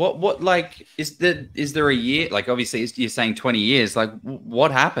 What like is there a year? Like obviously you're saying 20 years. Like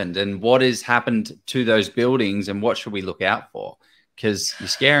what happened and what has happened to those buildings and what should we look out for? Because you're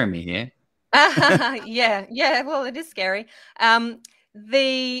scaring me here. Yeah. Well, it is scary. A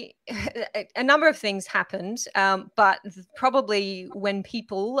number of things happened, but probably when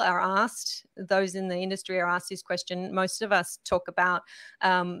people are asked, those in the industry are asked this question, most of us talk about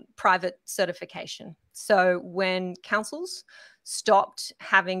private certification. So when councils stopped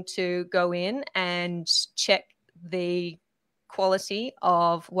having to go in and check the quality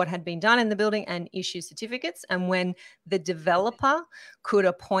of what had been done in the building and issue certificates, and when the developer could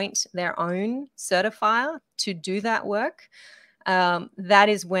appoint their own certifier to do that work, that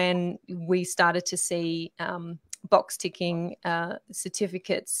is when we started to see box ticking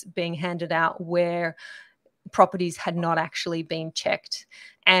certificates being handed out where properties had not actually been checked.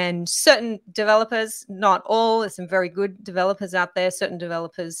 And certain developers, not all, there's some very good developers out there, certain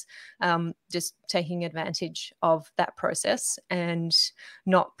developers just taking advantage of that process and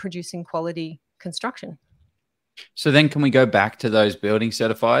not producing quality construction. So then can we go back to those building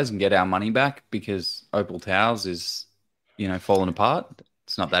certifiers and get our money back because Opal Towers is, falling apart?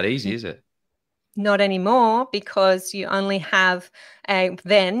 It's not that easy, is it? Not anymore, because you only have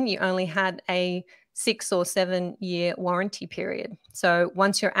then you only had a 6 or 7 year warranty period. So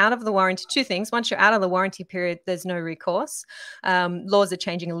once you're out of the warranty, two things. Once you're out of the warranty period, there's no recourse. Laws are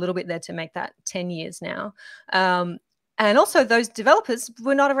changing a little bit there to make that 10 years now. And also those developers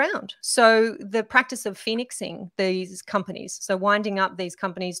were not around. So the practice of phoenixing these companies, so winding up these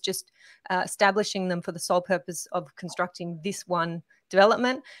companies, just establishing them for the sole purpose of constructing this one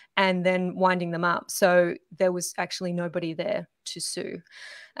development and then winding them up. So there was actually nobody there to sue.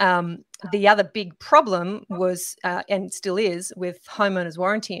 The other big problem was, and still is, with homeowners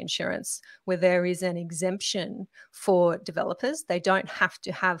warranty insurance, where there is an exemption for developers. They don't have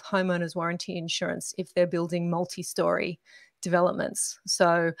to have homeowners warranty insurance if they're building multi-story developments.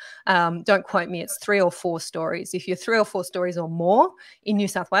 So don't quote me, it's 3 or 4 stories. If you're 3 or 4 stories or more in New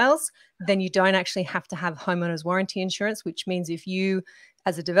South Wales, then you don't actually have to have homeowners warranty insurance, which means if you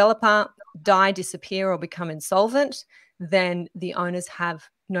as a developer die, disappear, or become insolvent, then the owners have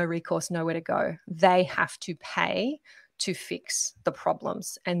no recourse, nowhere to go. They have to pay to fix the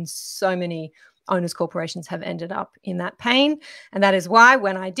problems. And so many owners corporations have ended up in that pain. And that is why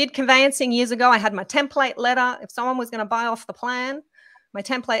when I did conveyancing years ago, I had my template letter. If someone was going to buy off the plan, my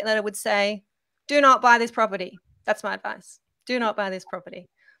template letter would say, do not buy this property. That's my advice. Do not buy this property.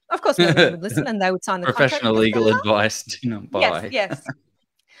 Of course, nobody would listen and they would sign the contract. Professional legal advice, do not buy. Yes, yes.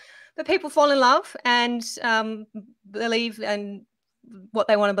 But people fall in love and believe in what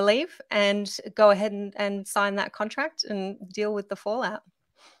they want to believe and go ahead and sign that contract and deal with the fallout.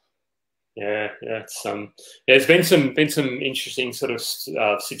 Yeah, it's there's been some interesting sort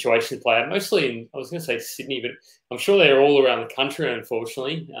of situations play out, mostly in, I was going to say Sydney, but I'm sure they're all around the country.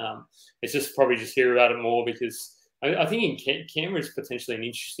 Unfortunately, it's just probably just hear about it more because I think in Canberra is potentially an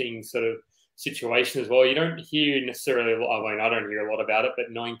interesting sort of situation as well. You don't hear necessarily, I mean, I don't hear a lot about it, but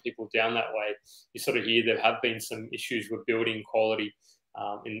knowing people down that way, you sort of hear there have been some issues with building quality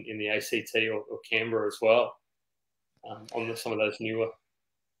in the ACT or Canberra as well on some of those newer.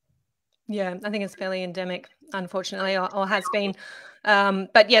 Yeah, I think it's fairly endemic, unfortunately, or has been.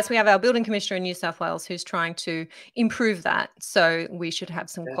 But yes, we have our building commissioner in New South Wales who's trying to improve that. So we should have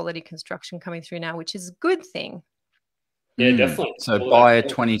some quality construction coming through now, which is a good thing. Yeah, definitely. So buy a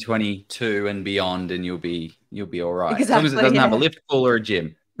 2022 and beyond, and you'll be all right. Exactly, as long as it doesn't have a lift pool or a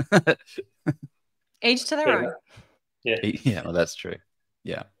gym. Each to their own. Yeah, well, that's true.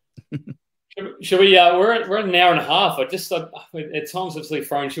 Yeah. Should we? We're at an hour and a half. I just at times obviously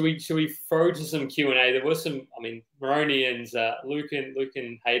thrown. Should we throw to some Q&A? There was some. I mean, Moroni and Luke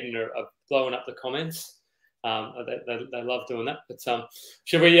and Hayden are blowing up the comments. They love doing that. But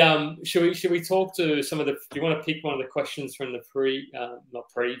should we talk to some of the? Do you want to pick one of the questions from the pre? Not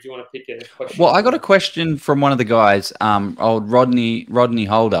pre. Do you want to pick a question? Well, I got a question from one of the guys, old Rodney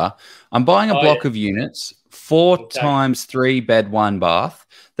Holder. I'm buying a block of units, 4 times 3 bed, 1 bath.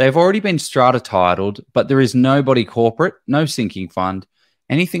 They've already been strata titled, but there is no body corporate, no sinking fund.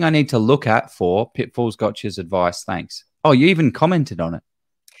 Anything I need to look at for pitfalls, gotchas, advice? Thanks. Oh, you even commented on it.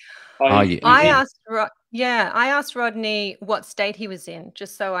 I asked Rodney what state he was in,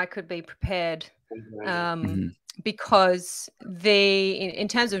 just so I could be prepared. Because in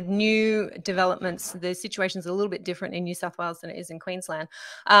terms of new developments, the situation is a little bit different in New South Wales than it is in Queensland.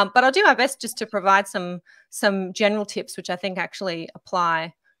 But I'll do my best just to provide some general tips, which I think actually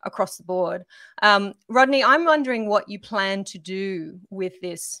apply across the board. Rodney, I'm wondering what you plan to do with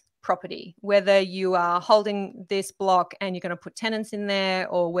this property, whether you are holding this block and you're going to put tenants in there,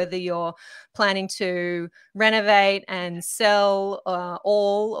 or whether you're planning to renovate and sell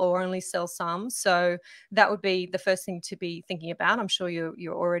all or only sell some. So that would be the first thing to be thinking about. I'm sure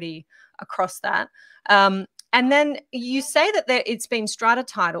you're already across that. And then you say that it's been strata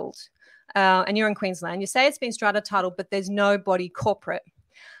titled and you're in Queensland. You say it's been strata titled, but there's no body corporate.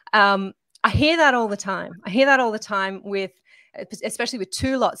 I hear that all the time. With, especially with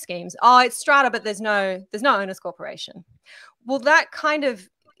 2-lot schemes. Oh, it's strata, but there's no owners corporation. Well, that kind of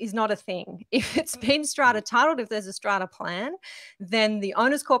is not a thing. If it's been strata titled, if there's a strata plan, then the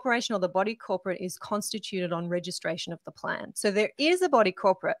owners corporation or the body corporate is constituted on registration of the plan. So there is a body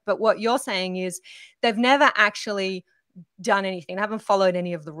corporate, but what you're saying is they've never actually done anything. They haven't followed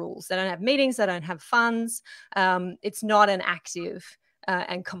any of the rules. They don't have meetings. They don't have funds. It's not an active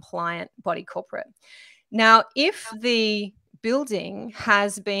and compliant body corporate. Now, if the building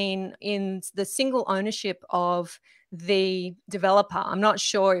has been in the single ownership of the developer, I'm not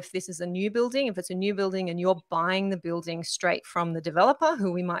sure if this is a new building. If it's a new building and you're buying the building straight from the developer,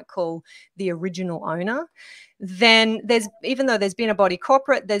 who we might call the original owner, then even though there's been a body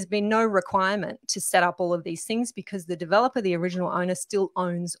corporate, there's been no requirement to set up all of these things because the developer, the original owner, still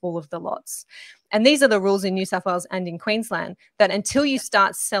owns all of the lots. And these are the rules in New South Wales and in Queensland, that until you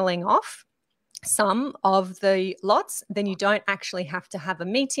start selling off some of the lots, then you don't actually have to have a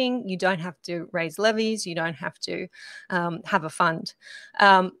meeting. You don't have to raise levies. You don't have to have a fund.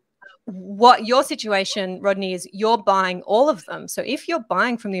 What your situation, Rodney, is you're buying all of them. So if you're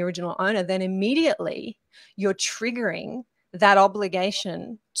buying from the original owner, then immediately you're triggering that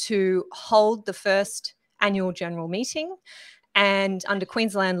obligation to hold the first annual general meeting. And under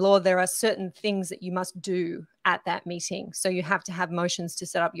Queensland law, there are certain things that you must do at that meeting. So you have to have motions to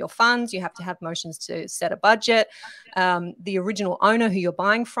set up your funds. You have to have motions to set a budget. The original owner who you're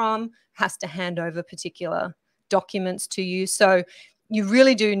buying from has to hand over particular documents to you. So you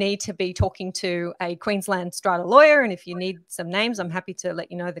really do need to be talking to a Queensland strata lawyer. And if you need some names, I'm happy to let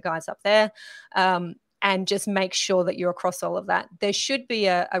you know the guys up there. And just make sure that you're across all of that. There should be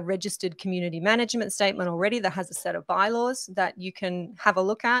a registered community management statement already that has a set of bylaws that you can have a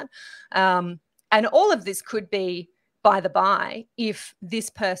look at. And all of this could be by the by if this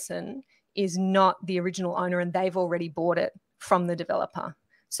person is not the original owner and they've already bought it from the developer.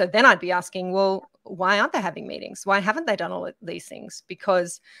 So then I'd be asking, well, why aren't they having meetings? Why haven't they done all of these things?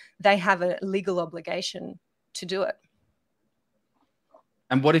 Because they have a legal obligation to do it.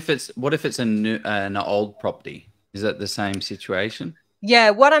 And what if it's an old property? Is that the same situation?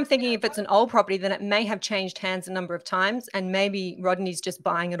 Yeah, what I'm thinking, if it's an old property, then it may have changed hands a number of times, and maybe Rodney's just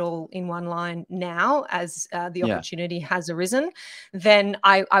buying it all in one line now as the opportunity has arisen. Then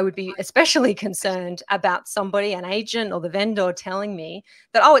I would be especially concerned about somebody, an agent or the vendor, telling me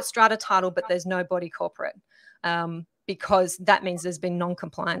that, oh, it's strata title, but there's no body corporate, because that means there's been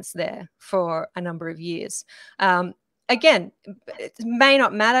non-compliance there for a number of years. Again, it may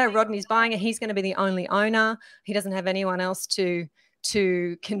not matter. Rodney's buying it. He's going to be the only owner. He doesn't have anyone else to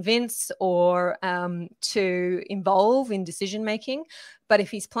convince or to involve in decision making. But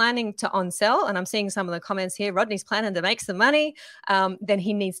if he's planning to on-sell, and I'm seeing some of the comments here, Rodney's planning to make some money, then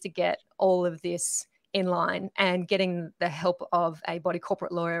he needs to get all of this in line, and getting the help of a body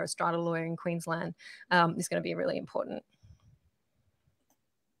corporate lawyer, a strata lawyer in Queensland is going to be really important.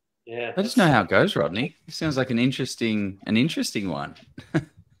 Yeah, I just know how it goes, Rodney. It sounds like an interesting one.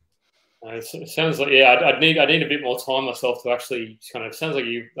 It sounds like, yeah, I'd need a bit more time myself to actually kind of. Sounds like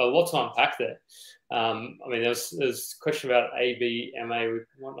you a lot to unpack there. I mean, there's a question about ABMA. We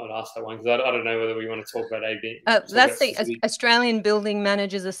might not ask that one because I don't know whether we want to talk about AB. That's the Australian Building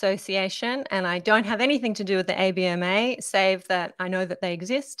Managers Association, and I don't have anything to do with the ABMA, save that I know that they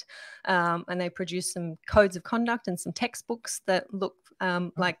exist, and they produce some codes of conduct and some textbooks that look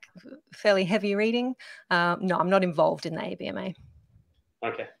like fairly heavy reading. No, I'm not involved in the ABMA.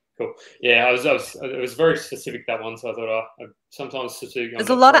 Okay. Cool. Yeah, it was very specific, that one, so I thought sometimes there's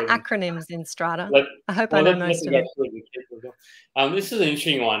a lot of acronyms in Strata. I hope I know most of it. This is an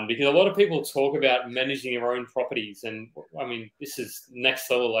interesting one because a lot of people talk about managing your own properties, and I mean, this is next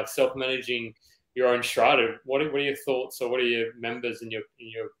level, like self-managing your own Strata. What are your thoughts, or what are your members in your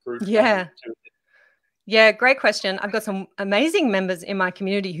group? Yeah. Yeah, great question. I've got some amazing members in my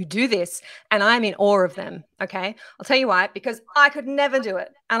community who do this, and I'm in awe of them. Okay. I'll tell you why, because I could never do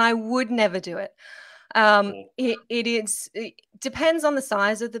it, and I would never do it. It depends on the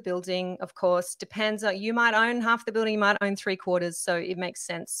size of the building, of course. Depends on, you might own half the building, you might own 3/4, so it makes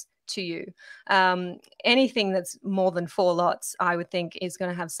sense to you. Anything that's more than 4 lots, I would think, is going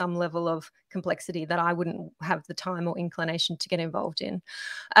to have some level of complexity that I wouldn't have the time or inclination to get involved in.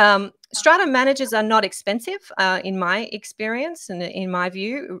 Strata managers are not expensive in my experience and in my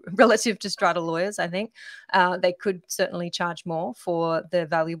view, relative to strata lawyers. I think they could certainly charge more for the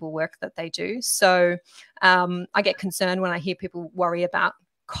valuable work that they do. So I get concerned when I hear people worry about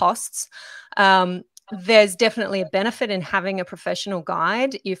costs. There's definitely a benefit in having a professional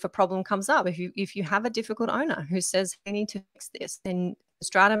guide if a problem comes up. If you have a difficult owner who says, I need to fix this, then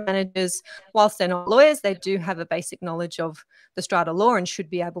strata managers, whilst they're not lawyers, they do have a basic knowledge of the strata law and should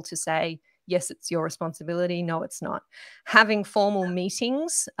be able to say, yes, it's your responsibility. No, it's not. Having formal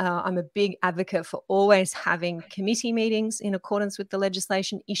meetings, I'm a big advocate for always having committee meetings in accordance with the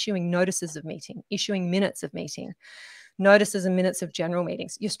legislation, issuing notices of meeting, issuing minutes of meeting, notices and minutes of general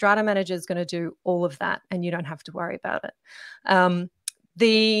meetings. Your strata manager is going to do all of that, and you don't have to worry about it.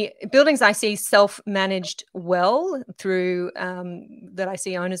 The buildings I see self-managed well through that I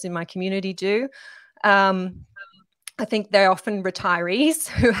see owners in my community do, I think they're often retirees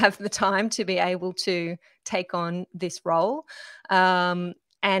who have the time to be able to take on this role and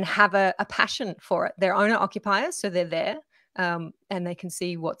have a passion for it. They're owner occupiers, so they're there. And they can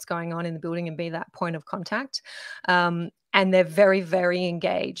see what's going on in the building and be that point of contact. And they're very, very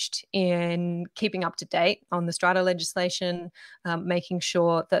engaged in keeping up to date on the strata legislation, making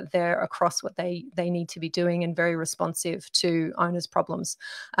sure that they're across what they need to be doing, and very responsive to owners' problems.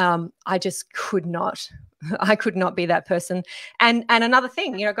 I just could not. I could not be that person. And another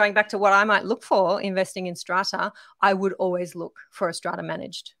thing, you know, going back to what I might look for investing in strata, I would always look for a strata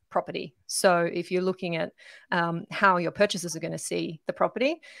managed property. So if you're looking at how your purchasers are going to see the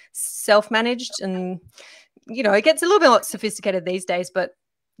property, self-managed, and you know, it gets a little bit more sophisticated these days, but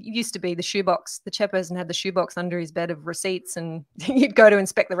it used to be the shoebox. The chairperson had the shoebox under his bed of receipts, and you'd go to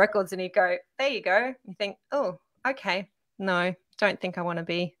inspect the records and he'd go, there you go. You think, oh, okay. No, don't think I want to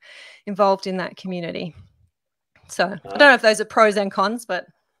be involved in that community. So I don't know if those are pros and cons, but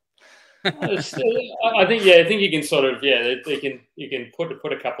I think you can sort of you can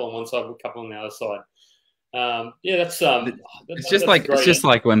put a couple on one side, a couple on the other side. It's just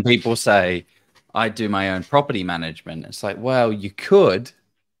like when people say, I do my own property management. It's like, well, you could,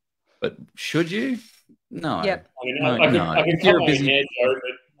 but should you? No. Yep. I mean, I can cut my hair, Joe,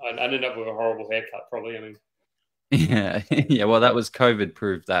 but I'd end up with a horrible haircut probably. I mean, yeah, yeah. Well, that was COVID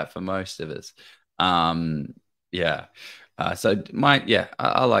proved that for most of us. Yeah. I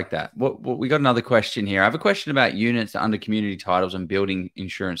like that. We got another question here. I have a question about units under community titles and building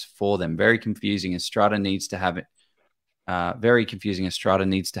insurance for them. Very confusing. Strata needs to have it. Very confusing. Strata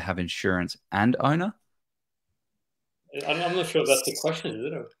needs to have insurance and owner. I'm not sure if that's the question, is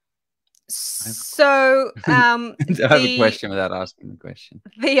it? So I have a question without asking the question.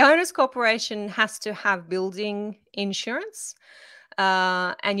 The owners corporation has to have building insurance.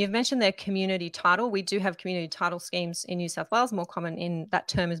 And you've mentioned their community title. We do have community title schemes in New South Wales. More common in that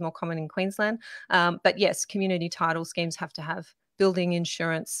term is more common in Queensland. But yes, community title schemes have to have building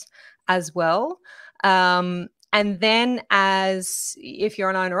insurance as well. And then if you're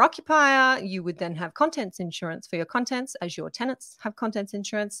an owner occupier, you would then have contents insurance for your contents, as your tenants have contents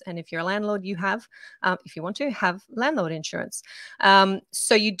insurance. And if you're a landlord, you have, if you want to, have landlord insurance.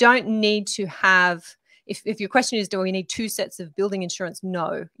 So you don't need to have, if your question is, do we need two sets of building insurance?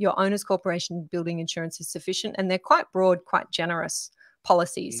 No, your owner's corporation building insurance is sufficient. And they're quite broad, quite generous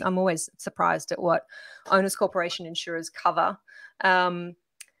policies. I'm always surprised at what owners corporation insurers cover.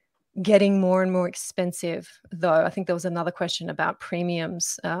 Getting more and more expensive, though. I think there was another question about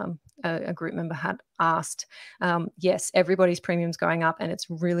premiums. A group member had asked. Yes, everybody's premiums going up, and it's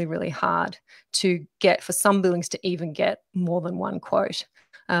really, really hard to get, for some buildings, to even get more than one quote.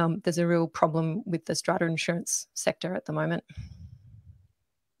 There's a real problem with the strata insurance sector at the moment.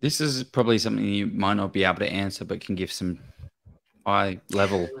 This is probably something you might not be able to answer, but can give some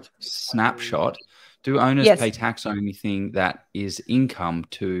high-level snapshot. Do owners pay tax on anything that is income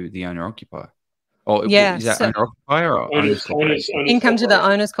to the owner-occupier? Or is that owner-occupier or owners income to the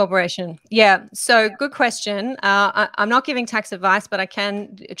owners corporation? Yeah, so good question. I'm not giving tax advice, but I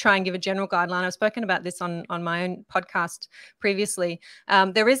can try and give a general guideline. I've spoken about this on my own podcast previously.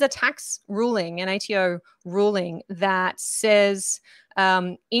 There is a tax ruling, an ATO ruling, that says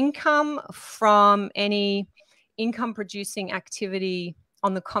income from any income-producing activity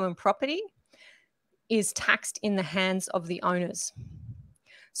on the common property is taxed in the hands of the owners.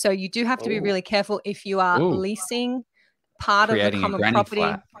 So you do have to be really careful if you are leasing part of the common property.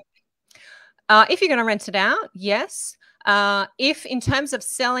 If you're going to rent it out, yes. If in terms of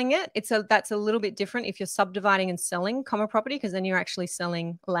selling it, that's a little bit different if you're subdividing and selling common property, because then you're actually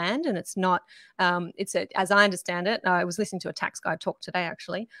selling land, and it's not, as I understand it, I was listening to a tax guy talk today,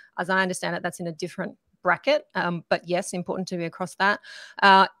 actually. As I understand it, that's in a different bracket. But yes, important to be across that.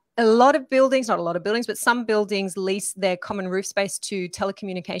 A lot of buildings, not a lot of buildings, but some buildings lease their common roof space to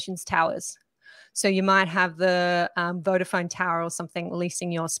telecommunications towers. So you might have the Vodafone tower or something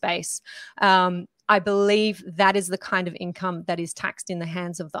leasing your space. I believe that is the kind of income that is taxed in the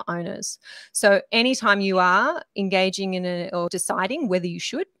hands of the owners. So anytime you are engaging in or deciding whether you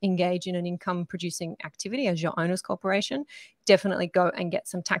should engage in an income producing activity as your owner's corporation, definitely go and get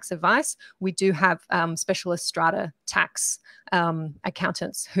some tax advice. We do have specialist strata tax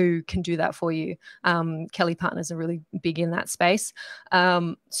accountants who can do that for you. Kelly Partners are really big in that space.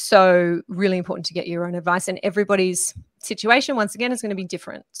 So really important to get your own advice, and everybody's situation, once again, is going to be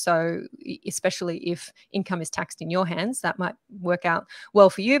different. So especially if income is taxed in your hands, that might work out well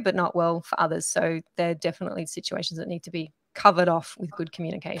for you, but not well for others. So there are definitely situations that need to be covered off with good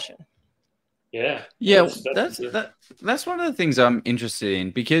communication. Yeah. That's one of the things I'm interested in,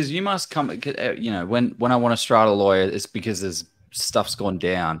 because you must come, you know, when I want a strata lawyer, it's because there's stuff's gone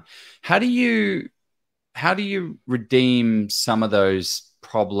down. How do you redeem some of those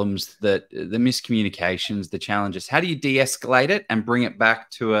problems, that the miscommunications, the challenges? How do you de-escalate it and bring it back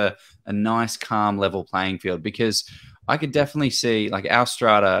to a nice, calm, level playing field? Because I could definitely see like our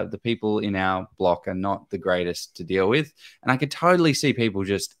strata, the people in our block are not the greatest to deal with. And I could totally see people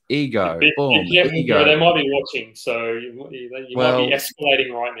just ego, boom, ego. They might be watching, so you might be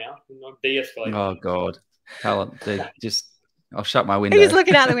escalating right now. Not de-escalating. Oh, God. Tell them. They just, I'll shut my window. He's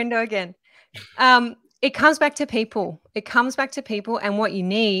looking out the window again. It comes back to people. It comes back to people. And what you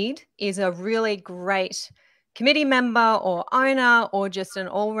need is a really great committee member or owner or just an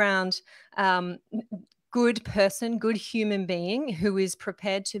all-round good person, good human being who is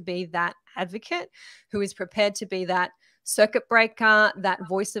prepared to be that advocate, who is prepared to be that circuit breaker, that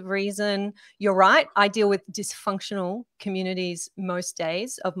voice of reason. You're right. I deal with dysfunctional communities most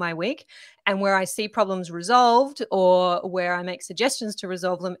days of my week. And where I see problems resolved or where I make suggestions to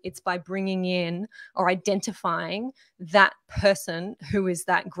resolve them, it's by bringing in or identifying that person who is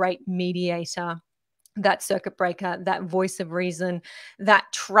that great mediator, that circuit breaker, that voice of reason, that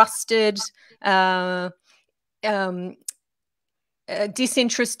trusted,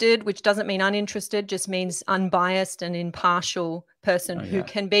 disinterested, which doesn't mean uninterested, just means unbiased and impartial person who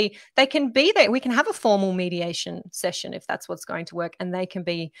can be, they can be there. We can have a formal mediation session if that's what's going to work, and they can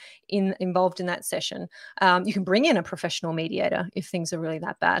be involved in that session. You can bring in a professional mediator if things are really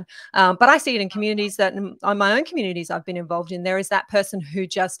that bad. But I see it in communities that, on my own communities I've been involved in, there is that person who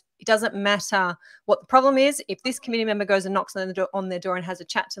just, it doesn't matter what the problem is. If this committee member goes and knocks on their door and has a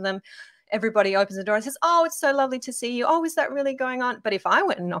chat to them, everybody opens the door and says, oh, it's so lovely to see you. Oh, is that really going on? But if I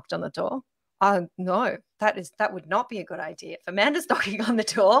went and knocked on the door, no, that would not be a good idea. If Amanda's knocking on the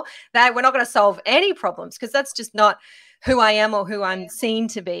door, that we're not going to solve any problems, because that's just not who I am or who I'm seen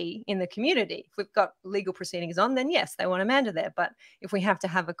to be in the community. If we've got legal proceedings on, then yes, they want Amanda there. But if we have to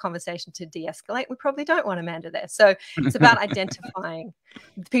have a conversation to de-escalate, we probably don't want Amanda there. So it's about identifying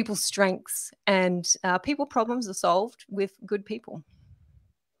people's strengths, and people problems are solved with good people.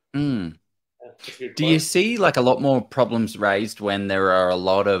 Mm. Do you see like a lot more problems raised when there are a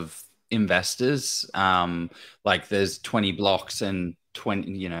lot of investors? Like there's 20 blocks and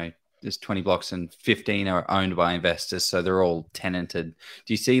 20, you know, there's 20 blocks and 15 are owned by investors, so they're all tenanted.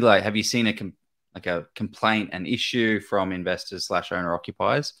 Do you see, like, have you seen a complaint, an issue from investors / owner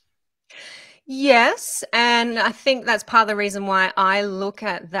occupiers? Yes, and I think that's part of the reason why I look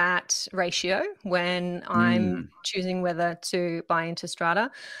at that ratio when I'm choosing whether to buy into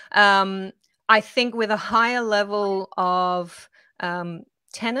Strata. I think with a higher level of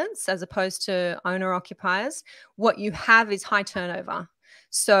tenants as opposed to owner occupiers, what you have is high turnover.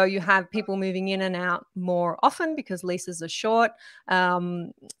 So you have people moving in and out more often because leases are short.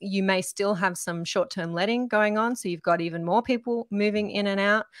 You may still have some short-term letting going on, so you've got even more people moving in and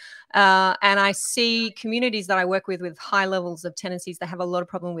out. And I see communities that I work with high levels of tenancies, they have a lot of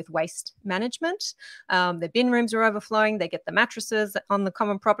problem with waste management. Their bin rooms are overflowing. They get the mattresses on the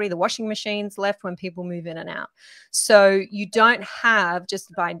common property, the washing machines left when people move in and out. So you don't have, just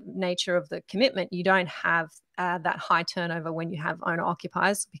by nature of the commitment, you don't have that high turnover when you have owner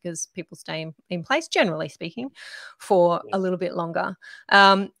occupiers, because people stay in place, generally speaking, for a little bit longer.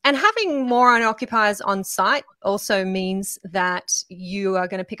 And having more owner occupiers on site also means that you are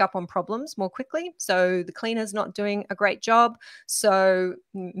going to pick up on problems more quickly. So the cleaner's not doing a great job. So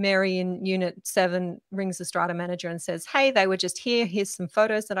Mary in Unit 7 rings the strata manager and says, hey, they were just here. Here's some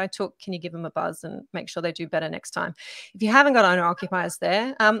photos that I took. Can you give them a buzz and make sure they do better next time? If you haven't got owner occupiers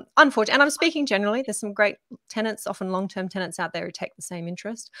there, unfortunately, and I'm speaking generally, there's some great tenants, often long-term tenants out there who take the same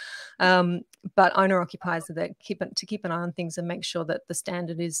interest. But owner occupiers are there to keep an eye on things and make sure that the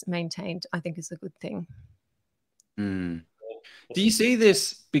standard is maintained, I think is a good thing. Mm. Do you see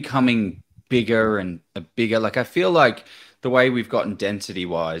this becoming bigger and bigger? Like, I feel like the way we've gotten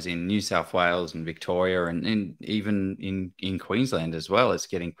density-wise in New South Wales and Victoria and even in Queensland as well, it's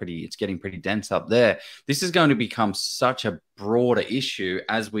getting pretty dense up there. This is going to become such a broader issue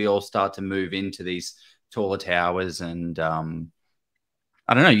as we all start to move into these taller towers. And I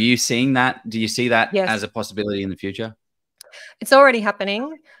don't know, are you seeing that? Do you see that as a possibility in the future? It's already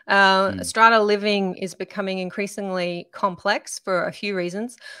happening. Strata living is becoming increasingly complex for a few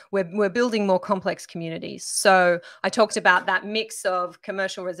reasons. We're building more complex communities. So I talked about that mix of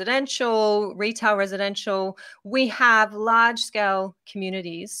commercial residential, retail residential. We have large-scale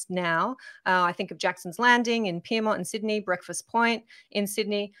communities now. I think of Jackson's Landing in Pyrmont in Sydney, Breakfast Point in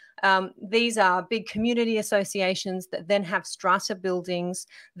Sydney. These are big community associations that then have strata buildings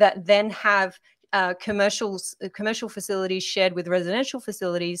that then have commercial facilities shared with residential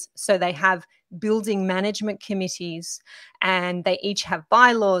facilities. So they have building management committees, and they each have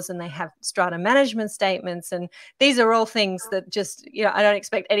bylaws, and they have strata management statements. And these are all things that just, I don't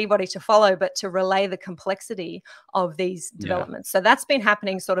expect anybody to follow, but to relay the complexity of these developments. So that's been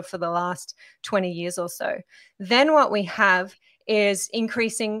happening sort of for the last 20 years or so. Then what we have is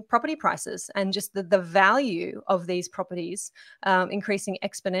increasing property prices, and just the value of these properties increasing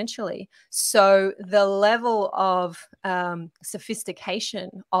exponentially. So the level of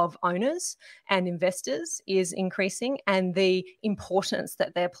sophistication of owners and investors is increasing, and the importance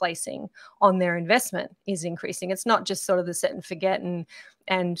that they're placing on their investment is increasing. It's not just sort of the set and forget,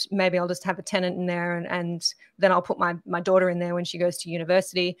 and maybe I'll just have a tenant in there, and then I'll put my daughter in there when she goes to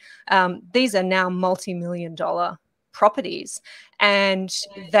university. These are now multi-million-dollar properties, and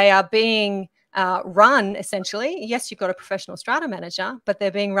they are being run essentially. Yes, you've got a professional strata manager, but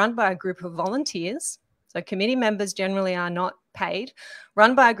they're being run by a group of volunteers. So committee members generally are not paid,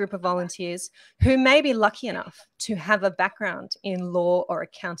 run by a group of volunteers who may be lucky enough to have a background in law or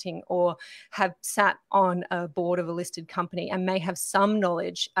accounting, or have sat on a board of a listed company and may have some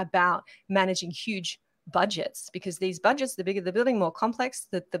knowledge about managing huge budgets, because these budgets, the bigger the building, more complex,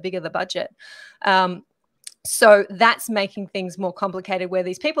 the bigger the budget. So that's making things more complicated, where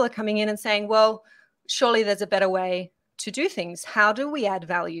these people are coming in and saying, well, surely there's a better way to do things. How do we add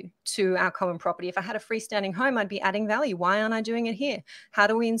value to our common property? If I had a freestanding home, I'd be adding value. Why aren't I doing it here? How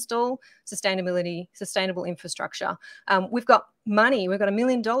do we install sustainable infrastructure? We've got money. We've got $1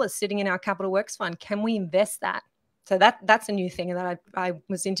 million sitting in our capital works fund. Can we invest that? So that's a new thing, and that I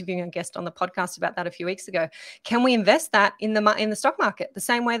was interviewing a guest on the podcast about that a few weeks ago. Can we invest that in the stock market, the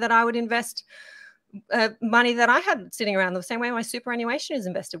same way that I would invest money that I had sitting around, the same way my superannuation is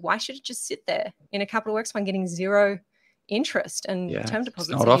invested? Why should it just sit there in a capital works fund getting zero interest, and term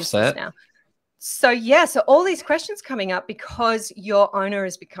deposits are useless now? So all these questions coming up because your owner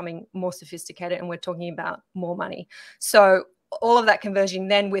is becoming more sophisticated, and we're talking about more money. So all of that converging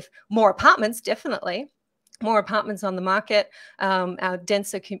then with more apartments, definitely more apartments on the market, our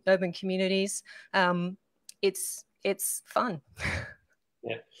denser urban communities. It's fun.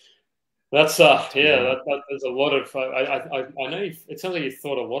 Yeah. That's there's a lot of I know it sounds like you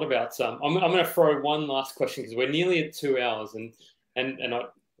thought a lot about I'm going to throw one last question, because we're nearly at 2 hours, and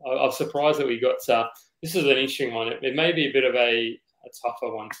I'm surprised that we got this is an interesting one. It may be a bit of a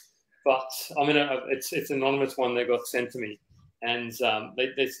tougher one, but it's an anonymous one that got sent to me, and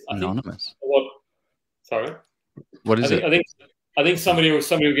there's anonymous. Sorry, what is it? I think somebody will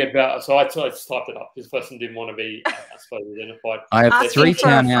get about. So I just typed it up. This person didn't want to be, I suppose, identified. I have 3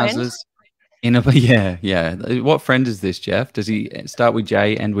 townhouses. What friend is this, Jeff? Does he start with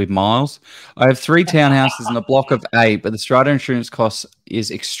J, end with Miles? I have 3 townhouses in a block of 8, but the strata insurance cost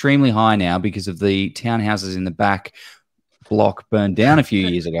is extremely high now because of the townhouses in the back block burned down a few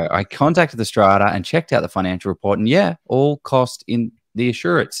years ago. I contacted the strata and checked out the financial report, and all cost in the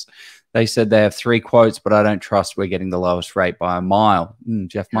assurance. They said they have 3 quotes, but I don't trust we're getting the lowest rate by a mile.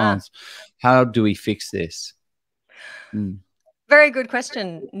 Jeff Miles, how do we fix this? Very good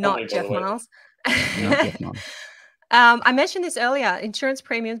question, not Jeff Miles. I mentioned this earlier. Insurance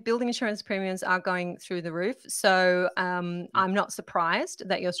premiums, building insurance premiums are going through the roof. So I'm not surprised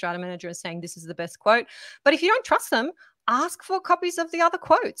that your strata manager is saying this is the best quote. But if you don't trust them, ask for copies of the other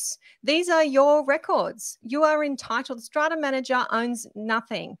quotes. These are your records. You are entitled. The strata manager owns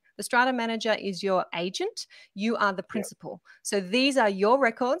nothing. The strata manager is your agent. You are the principal. So these are your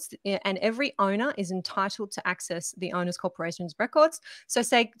records, and every owner is entitled to access the owner's corporation's records. So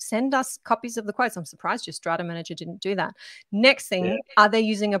send us copies of the quotes. I'm surprised your strata manager didn't do that. Next thing, are they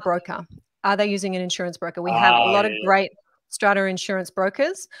using a broker? Are they using an insurance broker? We have a lot of great strata insurance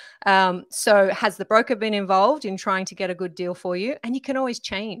brokers. So has the broker been involved in trying to get a good deal for you? And you can always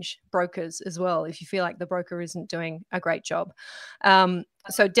change brokers as well if you feel like the broker isn't doing a great job.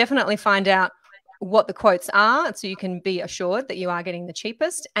 So definitely find out what the quotes are, so you can be assured that you are getting the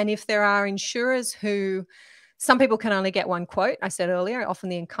cheapest. And if there are insurers who, some people can only get one quote. I said earlier, often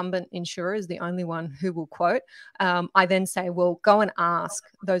the incumbent insurer is the only one who will quote. I then say, well, go and ask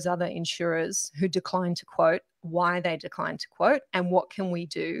those other insurers who decline to quote why they decline to quote, and what can we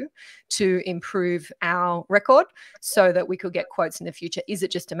do to improve our record so that we could get quotes in the future. Is it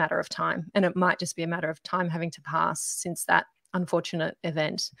just a matter of time? And it might just be a matter of time having to pass since that unfortunate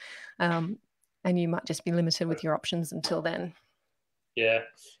event. And you might just be limited with your options until then. Yeah.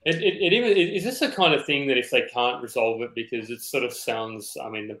 Is this the kind of thing that if they can't resolve it, because it sort of sounds, I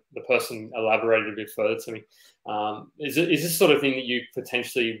mean, the person elaborated a bit further to me. Is this sort of thing that you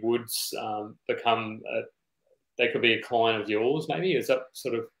potentially would become, they could be a client of yours maybe? Is that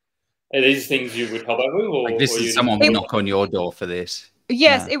sort of Are these things you would help out with, or Like this or is you someone will knock on your door for this.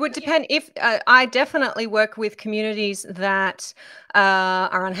 Yes, Yeah. it would depend. If I definitely work with communities that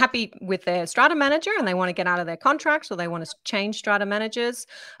are unhappy with their strata manager and they want to get out of their contracts or they want to change strata managers.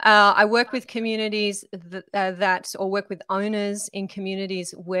 I work with communities or work with owners in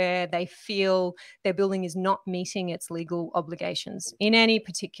communities where they feel their building is not meeting its legal obligations in any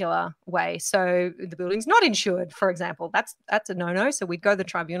particular way. So the building's not insured, for example. That's a no-no. So we'd go to the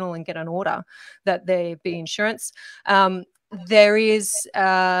tribunal and get an order that there be insurance. There is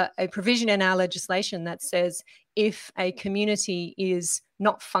a provision in our legislation that says if a community is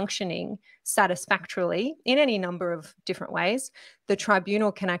not functioning satisfactorily in any number of different ways, the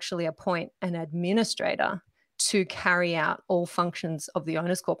tribunal can actually appoint an administrator to carry out all functions of the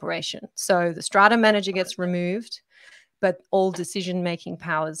owners corporation. So the strata manager gets removed, but all decision-making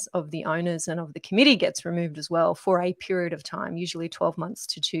powers of the owners and of the committee gets removed as well for a period of time, usually 12 months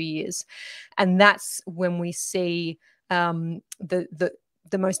to 2 years. And that's when we see the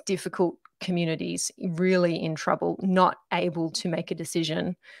most difficult communities really in trouble, not able to make a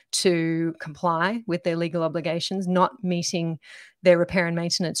decision to comply with their legal obligations, not meeting their repair and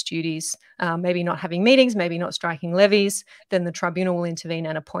maintenance duties, maybe not having meetings, maybe not striking levies. Then the tribunal will intervene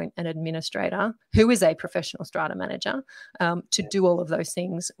and appoint an administrator who is a professional strata manager to do all of those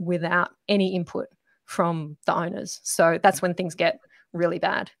things without any input from the owners. So that's when things get really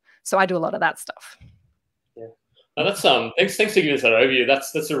bad. So I do a lot of that stuff. No, that's thanks for giving us that overview.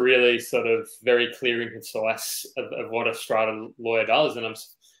 That's a really sort of very clear and concise of what a strata lawyer does, and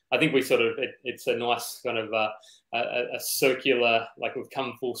I think we sort of it's a nice kind of a circular, like we've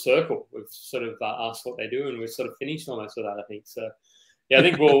come full circle. We've sort of asked what they do, and we've sort of finished almost with that. I think so. Yeah, I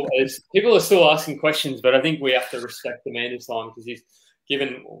think people are still asking questions, but I think we have to respect Amanda's time because he's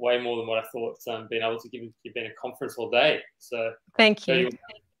given way more than what I thought. Being able to give in a conference all day. So thank you.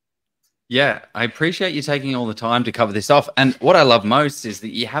 Yeah, I appreciate you taking all the time to cover this off. And what I love most is that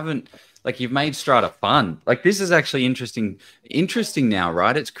you've made Strata fun. Like this is actually interesting now,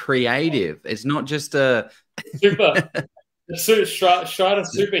 right? It's creative. It's not just a Strata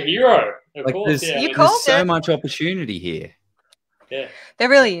superhero. Of course, yeah. There's so much opportunity here. Yeah, there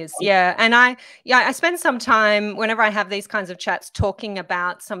really is. Yeah. And I spend some time whenever I have these kinds of chats talking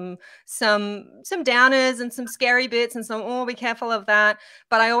about some downers and some scary bits and some, be careful of that.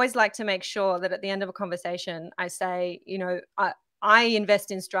 But I always like to make sure that at the end of a conversation, I say, I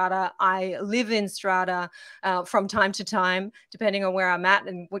invest in Strata. I live in Strata from time to time, depending on where I'm at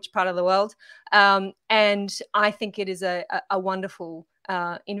and which part of the world. And I think it is a wonderful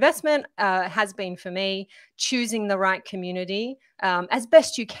investment, has been for me, choosing the right community as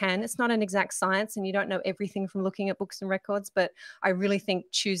best you can. It's not an exact science and you don't know everything from looking at books and records, but I really think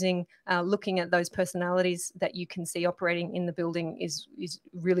choosing, looking at those personalities that you can see operating in the building is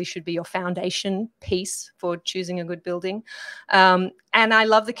really should be your foundation piece for choosing a good building. And I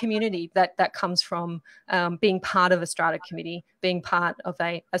love the community that comes from being part of a strata committee, being part of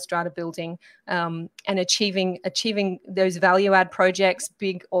a strata building, and achieving those value add projects,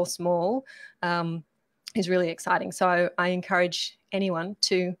 big or small, is really exciting. So I encourage anyone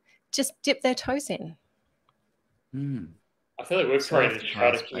to just dip their toes in. I feel like we've created a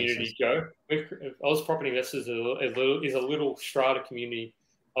strata community, Joe. Oz Property Investors is a little strata community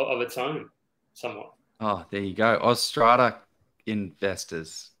of its own, somewhat. Oh, there you go. Oz Strata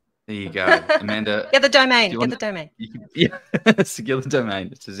Investors. There you go, Amanda. Get the domain. Get the domain. Get the domain.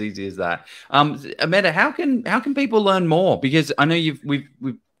 It's as easy as that. Amanda, how can people learn more? Because I know we've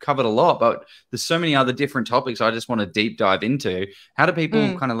covered a lot, but there's so many other different topics I just want to deep dive into. How do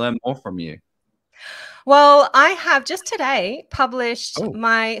people kind of learn more from you? Well, I have just today published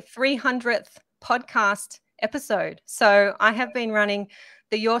my 300th podcast episode. So I have been running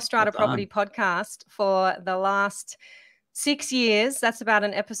the Your Strata Property podcast for the last 6 years. That's about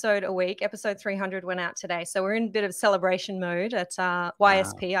an episode a week. Episode 300 went out today. So we're in a bit of celebration mode at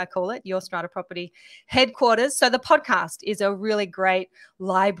YSP, I call it, Your Strata Property headquarters. So the podcast is a really great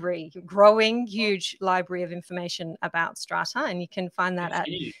library, growing, huge library of information about strata. And you can find that at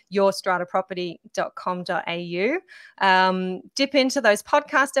yourstrataproperty.com.au. Dip into those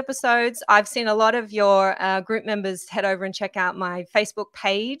podcast episodes. I've seen a lot of your group members head over and check out my Facebook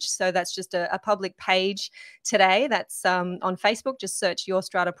page. So that's just a public page today. That's on Facebook. Just search Your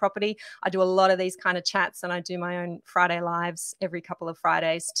Strata Property. I do a lot of these kind of chats and I do my own Friday lives every couple of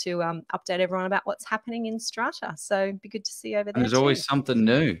Fridays to update everyone about what's happening in strata. So it'd be good to see you over there. And there's always something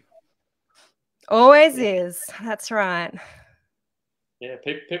new. Always is. That's right. Yeah,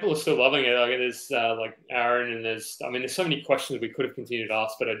 people are still loving it. Like there's like Aaron and there's so many questions we could have continued to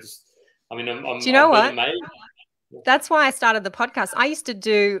ask, but I'm do you know what? That's why I started the podcast. I used to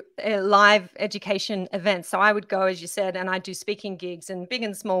do live education events. So I would go, as you said, and I'd do speaking gigs in big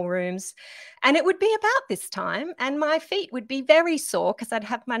and small rooms. And it would be about this time. And my feet would be very sore because I'd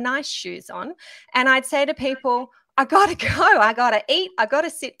have my nice shoes on. And I'd say to people, I got to go. I got to eat. I got to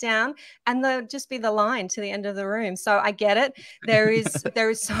sit down. And there'd just be the line to the end of the room. So I get it. There is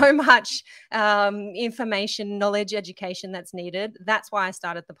so much information, knowledge, education that's needed. That's why I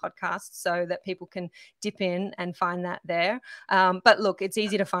started the podcast, so that people can dip in and find that there. But look, it's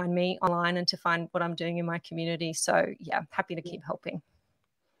easy to find me online and to find what I'm doing in my community. So yeah, happy to keep helping.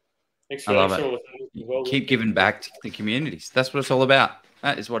 Thanks I love it. Keep giving back to the communities. That's what it's all about.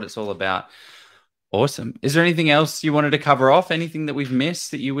 That is what it's all about. Awesome. Is there anything else you wanted to cover off? Anything that we've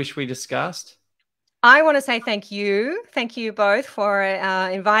missed that you wish we discussed? I want to say thank you. Thank you both for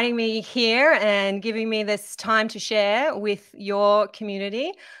inviting me here and giving me this time to share with your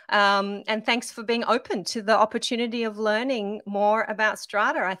community. And thanks for being open to the opportunity of learning more about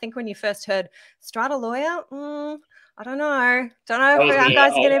Strata. I think when you first heard Strata lawyer, I don't know. Don't know if our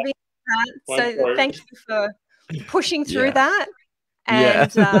guys are going to be that. So thank you for pushing through that.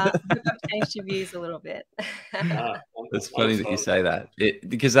 And we've changed your views a little bit. It's funny that you say that,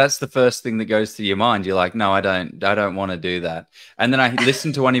 because that's the first thing that goes through your mind. You're like, no, I don't want to do that. And then I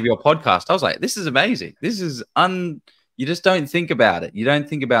listened to one of your podcasts. I was like, this is amazing. This is you just don't think about it. You don't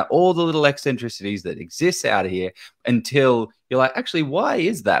think about all the little eccentricities that exist out here until you're like, actually, why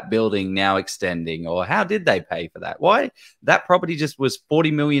is that building now extending? Or how did they pay for that? Why that property just was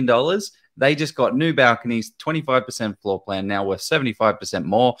 $40 million? They just got new balconies, 25% floor plan, now worth 75%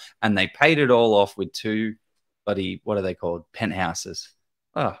 more, and they paid it all off with two what are they called? Penthouses.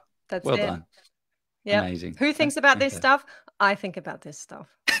 Oh, that's well done. Yeah. Amazing. Who thinks about this stuff? I think about this stuff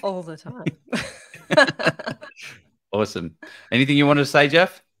all the time. Awesome. Anything you wanted to say,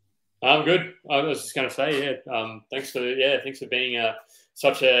 Jeff? I'm good. I was just going to say, thanks for being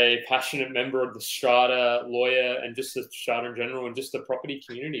such a passionate member of the Strata lawyer and just the Strata in general and just the property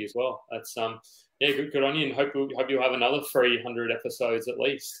community as well. That's good on you, and hope you'll have another 300 episodes at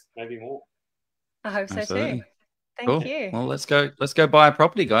least, maybe more. I hope so too. Thank you. Well, let's go buy a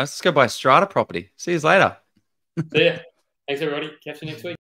property, guys. Let's go buy a Strata property. See you later. See ya. Thanks everybody. Catch you next week.